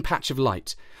glimmering patch of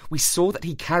light, we saw that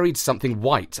he carried something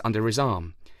white under his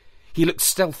arm. He looked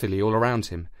stealthily all around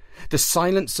him. The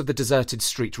silence of the deserted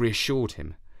street reassured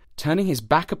him. Turning his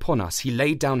back upon us, he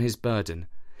laid down his burden,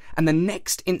 and the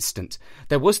next instant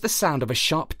there was the sound of a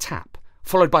sharp tap,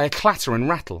 followed by a clatter and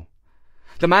rattle.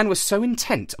 The man was so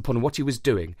intent upon what he was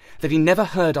doing that he never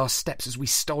heard our steps as we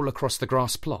stole across the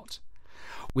grass plot.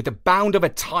 With the bound of a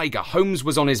tiger, Holmes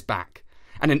was on his back,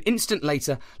 and an instant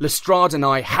later Lestrade and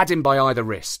I had him by either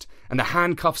wrist, and the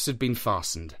handcuffs had been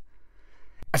fastened.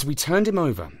 As we turned him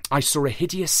over, I saw a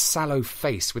hideous sallow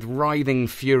face with writhing,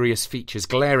 furious features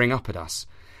glaring up at us,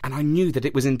 and I knew that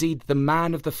it was indeed the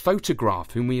man of the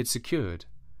photograph whom we had secured.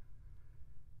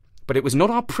 But it was not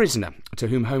our prisoner to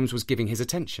whom Holmes was giving his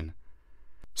attention.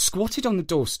 Squatted on the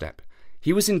doorstep,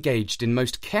 he was engaged in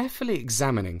most carefully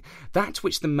examining that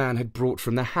which the man had brought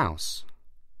from the house.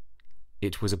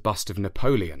 It was a bust of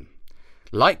Napoleon,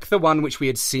 like the one which we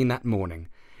had seen that morning,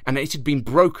 and it had been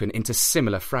broken into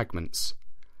similar fragments.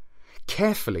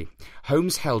 Carefully,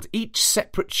 Holmes held each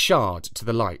separate shard to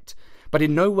the light, but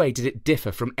in no way did it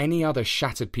differ from any other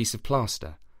shattered piece of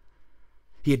plaster.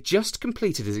 He had just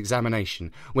completed his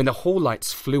examination when the hall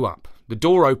lights flew up, the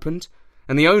door opened,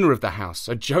 and the owner of the house,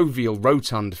 a jovial,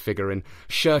 rotund figure in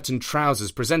shirt and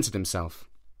trousers, presented himself.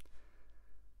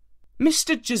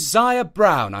 "Mr. Josiah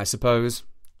Brown, I suppose,"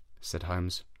 said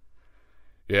Holmes.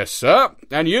 "Yes, sir,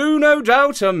 and you, no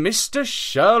doubt, are Mr.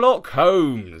 Sherlock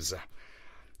Holmes.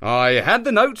 I had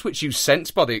the note which you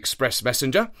sent by the express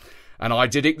messenger, and I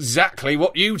did exactly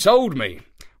what you told me.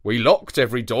 We locked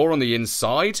every door on the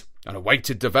inside and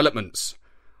awaited developments.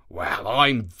 Well,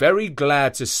 I'm very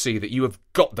glad to see that you have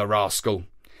got the rascal.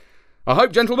 I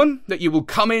hope, gentlemen, that you will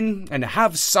come in and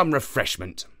have some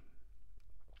refreshment."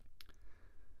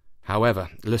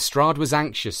 However, Lestrade was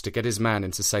anxious to get his man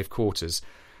into safe quarters,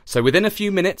 So within a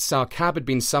few minutes our cab had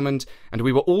been summoned, and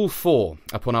we were all four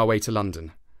upon our way to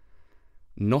London.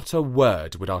 Not a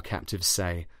word would our captive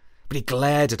say, but he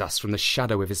glared at us from the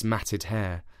shadow of his matted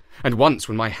hair, and once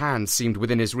when my hand seemed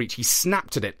within his reach he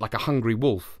snapped at it like a hungry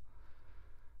wolf.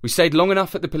 We stayed long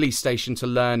enough at the police station to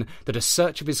learn that a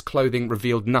search of his clothing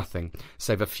revealed nothing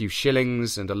save a few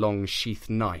shillings and a long sheath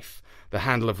knife, the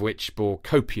handle of which bore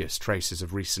copious traces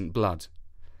of recent blood.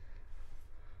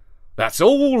 "That's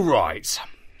all right,"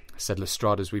 said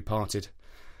Lestrade as we parted.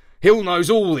 "Hill knows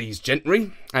all these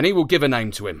gentry, and he will give a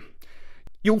name to him.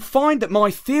 You'll find that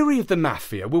my theory of the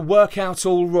Mafia will work out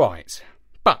all right.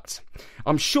 But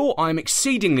I'm sure I'm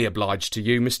exceedingly obliged to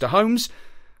you, Mr. Holmes,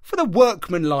 for the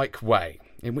workmanlike way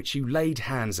in which you laid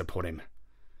hands upon him.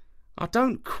 I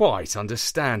don't quite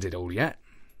understand it all yet."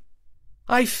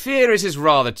 "I fear it is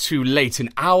rather too late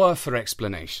an hour for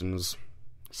explanations,"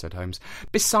 said Holmes.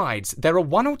 "Besides, there are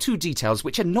one or two details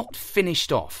which are not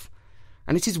finished off,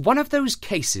 and it is one of those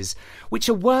cases which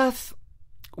are worth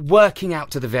working out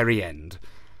to the very end.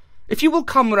 If you will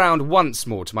come round once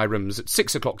more to my rooms at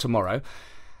 6 o'clock tomorrow,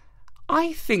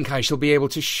 I think I shall be able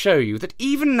to show you that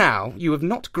even now you have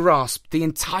not grasped the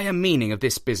entire meaning of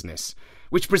this business,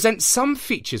 which presents some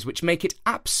features which make it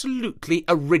absolutely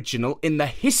original in the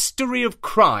history of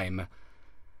crime.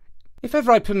 If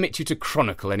ever I permit you to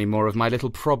chronicle any more of my little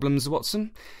problems,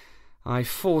 Watson, I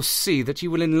foresee that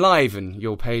you will enliven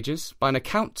your pages by an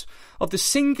account of the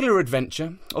singular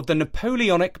adventure of the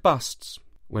Napoleonic busts."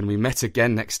 When we met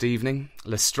again next evening,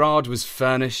 Lestrade was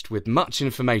furnished with much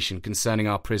information concerning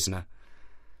our prisoner.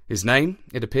 His name,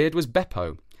 it appeared, was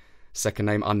Beppo, second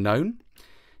name unknown.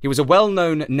 He was a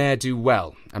well-known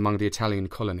ne'er-do-well among the Italian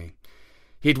colony.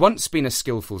 He had once been a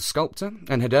skilful sculptor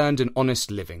and had earned an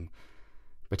honest living,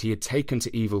 but he had taken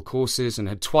to evil courses and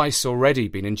had twice already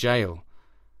been in jail.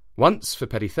 Once for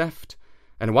petty theft,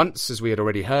 and once, as we had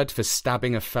already heard, for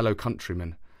stabbing a fellow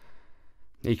countryman.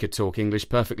 He could talk English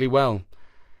perfectly well.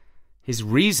 His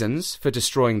reasons for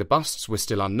destroying the busts were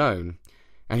still unknown,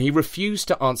 and he refused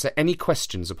to answer any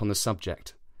questions upon the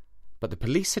subject. But the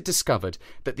police had discovered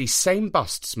that these same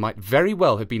busts might very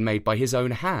well have been made by his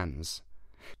own hands,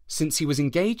 since he was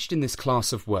engaged in this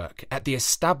class of work at the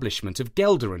establishment of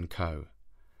Gelder & Co.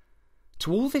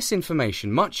 To all this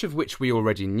information, much of which we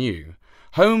already knew,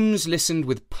 Holmes listened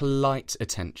with polite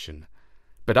attention,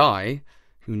 but I,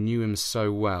 who knew him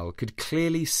so well, could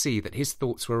clearly see that his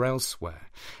thoughts were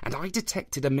elsewhere, and I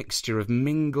detected a mixture of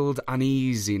mingled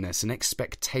uneasiness and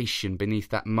expectation beneath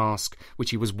that mask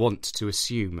which he was wont to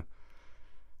assume.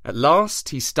 At last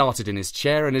he started in his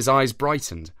chair and his eyes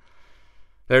brightened.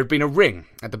 There had been a ring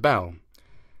at the bell.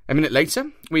 A minute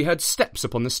later we heard steps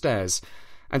upon the stairs,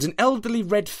 and an elderly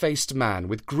red-faced man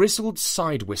with grizzled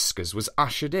side whiskers was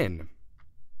ushered in.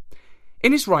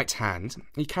 In his right hand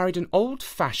he carried an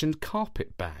old-fashioned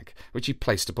carpet bag, which he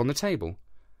placed upon the table.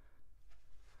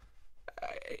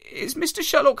 "Is Mr.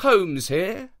 Sherlock Holmes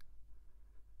here?"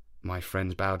 My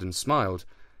friend bowed and smiled.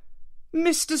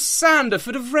 "Mr.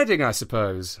 Sandford of Reading, I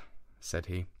suppose," said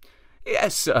he.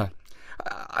 "Yes, sir.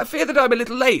 I fear that I'm a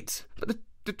little late, but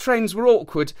the trains were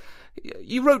awkward.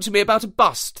 You wrote to me about a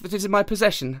bust that is in my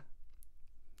possession."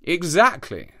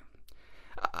 "Exactly."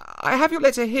 "I have your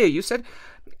letter here. You said,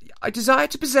 'I desire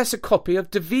to possess a copy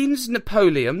of Devine's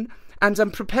Napoleon, and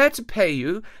am prepared to pay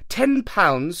you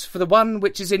 £10 for the one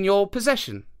which is in your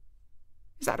possession.'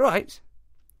 Is that right?"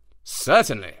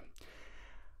 "Certainly."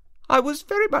 "I was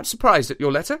very much surprised at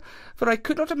your letter, for I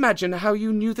could not imagine how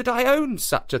you knew that I owned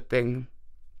such a thing."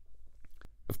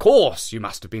 "Of course you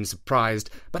must have been surprised,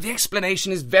 but the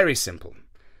explanation is very simple.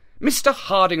 Mr.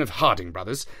 Harding of Harding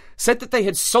Brothers said that they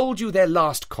had sold you their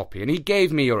last copy, and he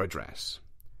gave me your address."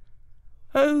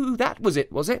 "Oh, that was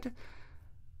it, was it?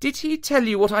 Did he tell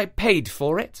you what I paid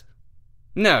for it?"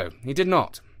 "No, he did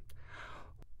not."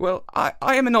 "Well, I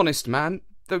am an honest man,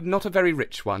 though not a very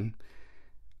rich one.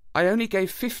 I only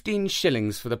gave 15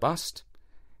 shillings for the bust,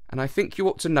 and I think you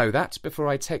ought to know that before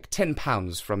I take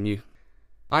 £10 from you."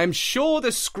 "I am sure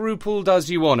the scruple does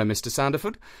you honour, Mr.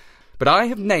 Sandford, but I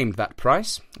have named that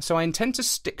price, so I intend to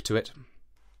stick to it."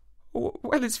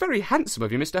 "Well, it's very handsome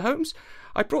of you, Mr. Holmes.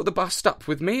 I brought the bust up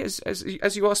with me, as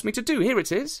you asked me to do. Here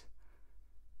it is."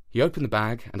 He opened the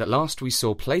bag, and at last we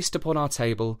saw placed upon our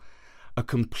table a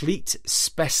complete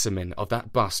specimen of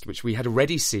that bust which we had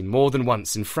already seen more than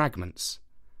once in fragments.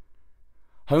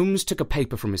 Holmes took a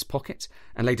paper from his pocket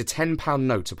and laid a £10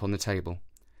 note upon the table.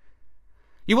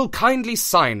 "You will kindly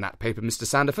sign that paper, Mr.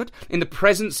 Sandford, in the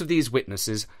presence of these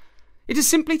witnesses. It is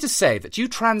simply to say that you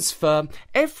transfer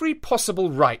every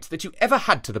possible right that you ever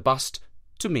had to the bust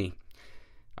to me.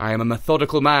 I am a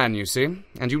methodical man, you see,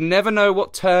 and you never know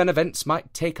what turn events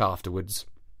might take afterwards."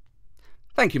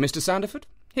 Thank you, Mr. Sanderford.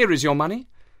 Here is your money,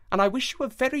 and I wish you a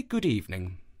very good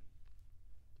evening.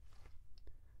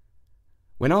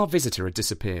 When our visitor had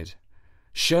disappeared,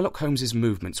 Sherlock Holmes's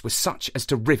movements were such as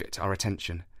to rivet our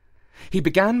attention. He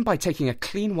began by taking a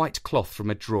clean white cloth from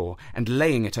a drawer and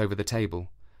laying it over the table.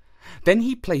 Then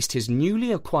he placed his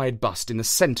newly acquired bust in the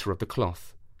centre of the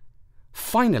cloth.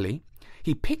 Finally,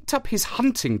 he picked up his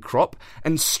hunting crop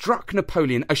and struck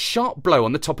Napoleon a sharp blow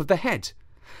on the top of the head.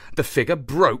 The figure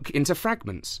broke into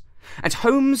fragments, and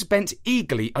Holmes bent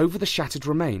eagerly over the shattered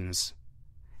remains.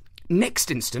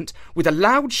 Next instant, with a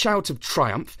loud shout of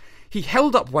triumph, he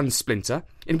held up one splinter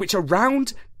in which a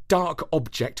round, dark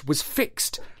object was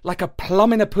fixed like a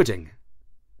plum in a pudding.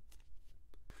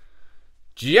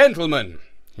 "Gentlemen,"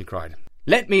 he cried,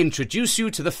 "let me introduce you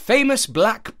to the famous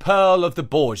Black Pearl of the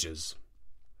Borgias."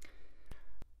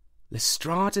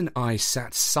 Lestrade and I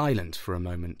sat silent for a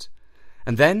moment,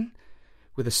 and then,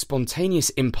 with a spontaneous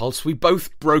impulse, we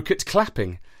both broke at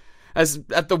clapping, as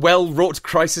at the well-wrought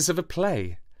crisis of a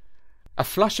play. A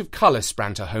flush of colour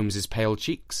sprang to Holmes's pale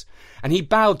cheeks, and he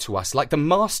bowed to us like the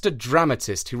master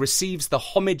dramatist who receives the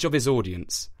homage of his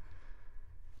audience.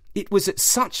 It was at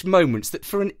such moments that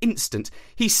for an instant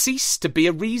he ceased to be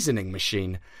a reasoning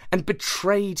machine and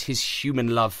betrayed his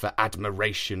human love for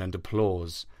admiration and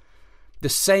applause. The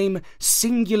same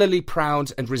singularly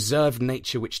proud and reserved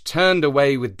nature which turned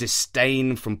away with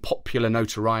disdain from popular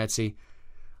notoriety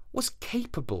was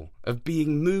capable of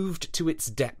being moved to its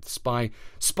depths by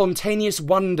spontaneous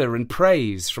wonder and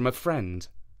praise from a friend.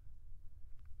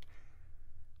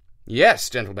 "Yes,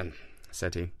 gentlemen,"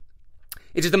 said he,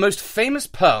 "it is the most famous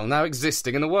pearl now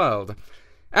existing in the world,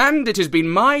 and it has been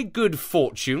my good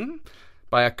fortune,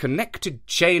 by a connected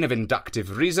chain of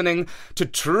inductive reasoning, to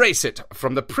trace it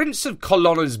from the Prince of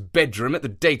Colonna's bedroom at the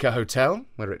Dacre Hotel,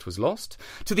 where it was lost,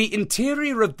 to the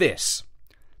interior of this,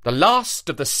 the last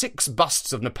of the 6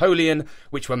 busts of Napoleon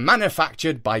which were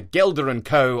manufactured by Gelder &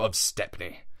 Co. of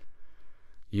Stepney.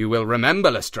 You will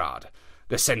remember, Lestrade,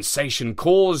 the sensation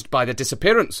caused by the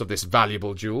disappearance of this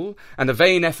valuable jewel and the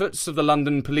vain efforts of the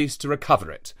London police to recover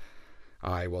it.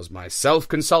 I was myself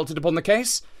consulted upon the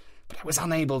case, but I was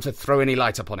unable to throw any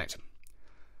light upon it.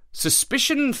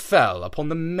 Suspicion fell upon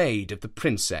the maid of the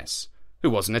princess,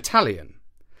 who was an Italian,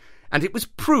 and it was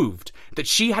proved that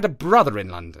she had a brother in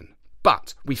London,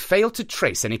 but we failed to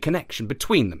trace any connection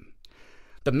between them.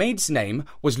 The maid's name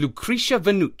was Lucretia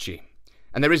Venucci,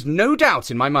 and there is no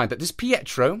doubt in my mind that this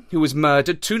Pietro, who was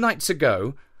murdered 2 nights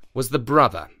ago, was the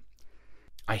brother.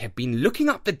 I have been looking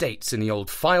up the dates in the old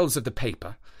files of the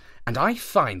paper, and I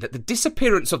find that the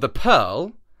disappearance of the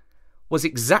pearl was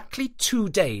exactly 2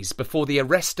 days before the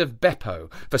arrest of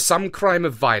Beppo for some crime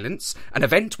of violence, an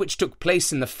event which took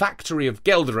place in the factory of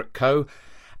Gelder & Co.,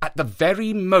 at the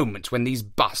very moment when these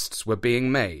busts were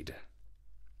being made.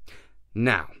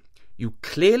 Now, you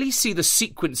clearly see the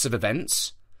sequence of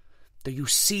events, though you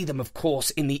see them, of course,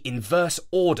 in the inverse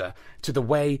order to the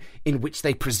way in which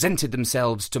they presented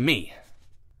themselves to me.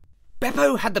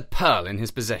 Beppo had the pearl in his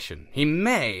possession. He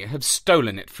may have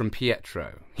stolen it from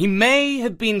Pietro. He may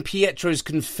have been Pietro's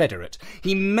confederate.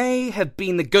 He may have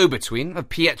been the go-between of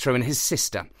Pietro and his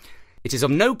sister. It is of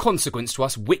no consequence to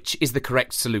us which is the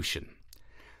correct solution.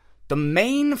 The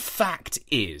main fact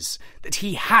is that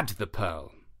he had the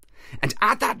pearl, and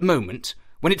at that moment,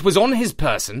 when it was on his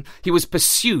person, he was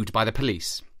pursued by the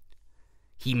police.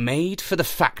 He made for the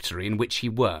factory in which he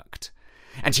worked,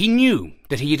 and he knew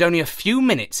that he had only a few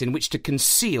minutes in which to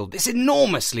conceal this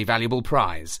enormously valuable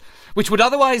prize, which would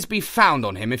otherwise be found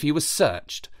on him if he was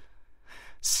searched.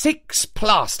 6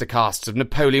 plaster casts of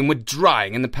Napoleon were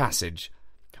drying in the passage.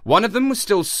 One of them was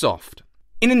still soft.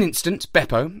 In an instant,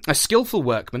 Beppo, a skilful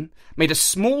workman, made a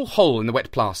small hole in the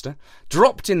wet plaster,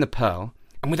 dropped in the pearl,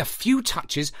 and with a few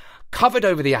touches covered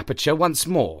over the aperture once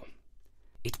more.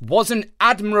 It was an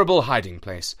admirable hiding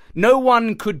place. No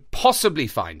one could possibly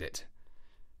find it.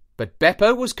 But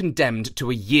Beppo was condemned to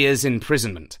a year's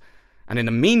imprisonment, and in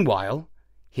the meanwhile,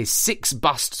 his 6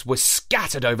 busts were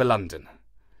scattered over London.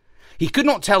 He could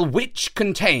not tell which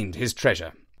contained his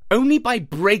treasure. Only by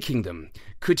breaking them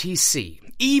could he see.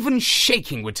 Even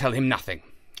shaking would tell him nothing,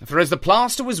 for as the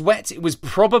plaster was wet, it was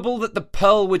probable that the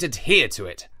pearl would adhere to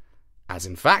it, as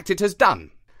in fact it has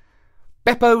done.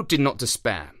 Beppo did not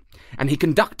despair, and he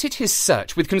conducted his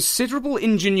search with considerable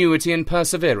ingenuity and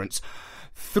perseverance.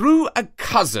 Through a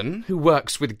cousin who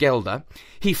works with Gelder,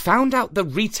 he found out the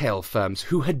retail firms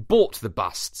who had bought the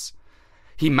busts.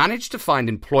 He managed to find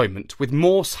employment with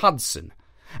Morse Hudson,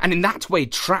 and in that way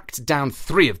tracked down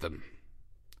 3 of them.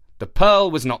 The pearl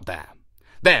was not there.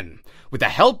 Then, with the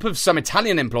help of some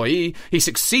Italian employee, he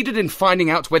succeeded in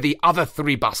finding out where the other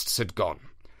 3 busts had gone.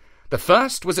 The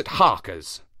first was at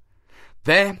Harker's.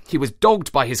 There he was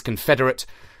dogged by his confederate,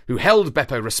 who held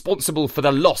Beppo responsible for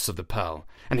the loss of the pearl,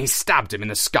 and he stabbed him in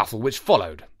the scuffle which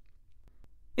followed.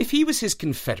 If he was his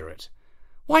confederate,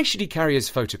 why should he carry his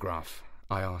photograph?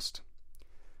 I asked.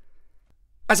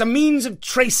 As a means of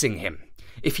tracing him,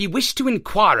 if he wished to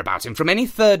inquire about him from any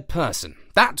third person.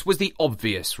 That was the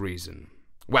obvious reason.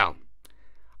 Well,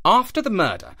 after the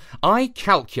murder, I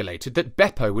calculated that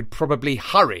Beppo would probably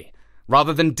hurry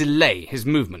rather than delay his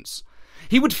movements.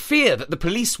 He would fear that the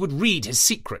police would read his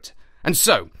secret, and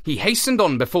so he hastened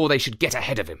on before they should get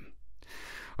ahead of him.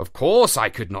 Of course, I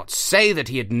could not say that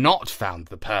he had not found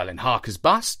the pearl in Harker's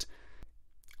bust.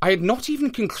 I had not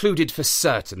even concluded for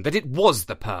certain that it was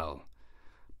the pearl.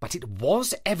 But it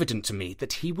was evident to me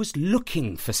that he was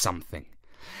looking for something,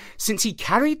 since he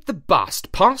carried the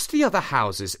bust past the other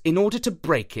houses in order to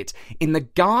break it in the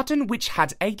garden which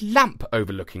had a lamp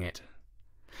overlooking it.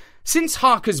 Since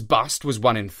Harker's bust was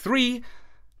 1 in 3,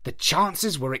 the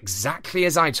chances were exactly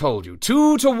as I told you,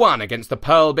 2 to 1 against the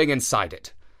pearl being inside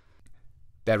it.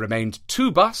 There remained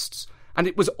 2 busts, and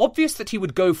it was obvious that he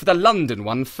would go for the London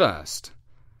one first.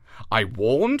 I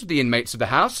warned the inmates of the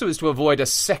house so as to avoid a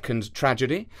second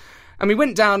tragedy, and we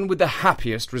went down with the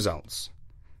happiest results.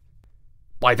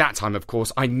 By that time, of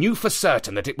course, I knew for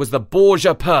certain that it was the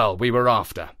Borgia pearl we were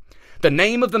after. The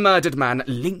name of the murdered man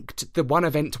linked the one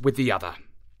event with the other.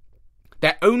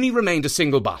 There only remained a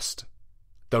single bust,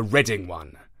 the Reading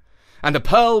one, and the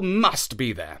pearl must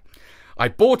be there. I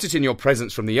bought it in your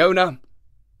presence from the owner,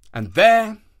 and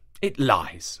there it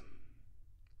lies.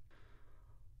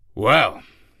 Well,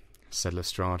 said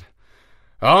Lestrade,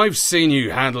 I've seen you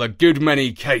handle a good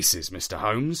many cases, Mr.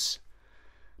 Holmes.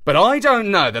 But I don't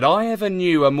know that I ever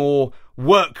knew a more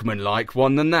workmanlike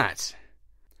one than that.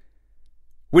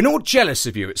 We're not jealous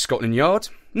of you at Scotland Yard.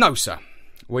 No, sir.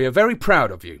 We are very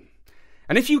proud of you.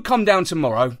 And if you come down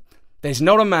tomorrow, there's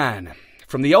not a man,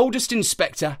 from the oldest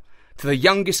inspector to the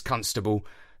youngest constable,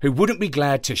 who wouldn't be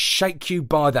glad to shake you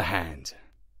by the hand.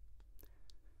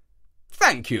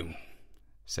 Thank you,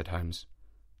 said Holmes.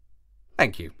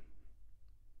 Thank you.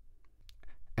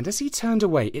 And as he turned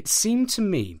away, it seemed to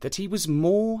me that he was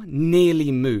more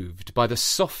nearly moved by the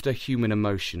softer human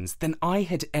emotions than I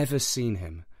had ever seen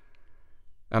him.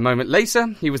 A moment later,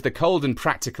 he was the cold and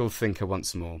practical thinker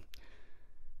once more.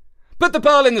 "Put the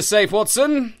pearl in the safe,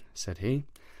 Watson," said he,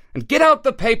 "and get out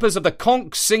the papers of the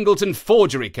Conk-Singleton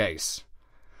forgery case.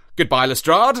 Goodbye,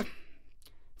 Lestrade.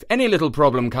 If any little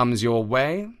problem comes your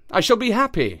way, I shall be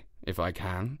happy, if I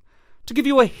can, to give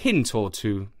you a hint or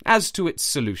two as to its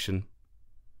solution."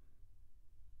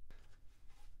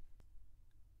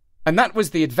 And that was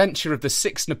The Adventure of the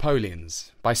Six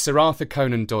Napoleons by Sir Arthur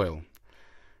Conan Doyle.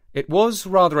 It was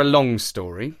rather a long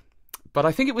story, but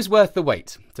I think it was worth the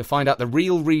wait to find out the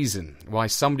real reason why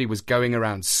somebody was going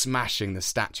around smashing the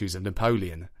statues of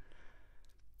Napoleon.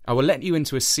 I will let you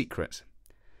into a secret.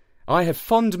 I have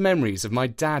fond memories of my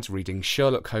dad reading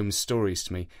Sherlock Holmes stories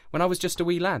to me when I was just a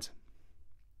wee lad.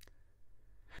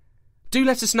 Do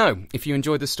let us know if you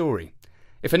enjoyed the story.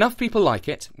 If enough people like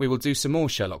it, we will do some more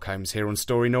Sherlock Holmes here on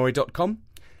StoryNori.com.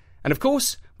 And of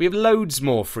course, we have loads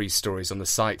more free stories on the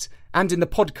site and in the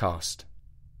podcast.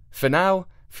 For now,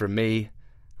 from me,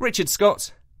 Richard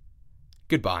Scott,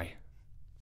 goodbye.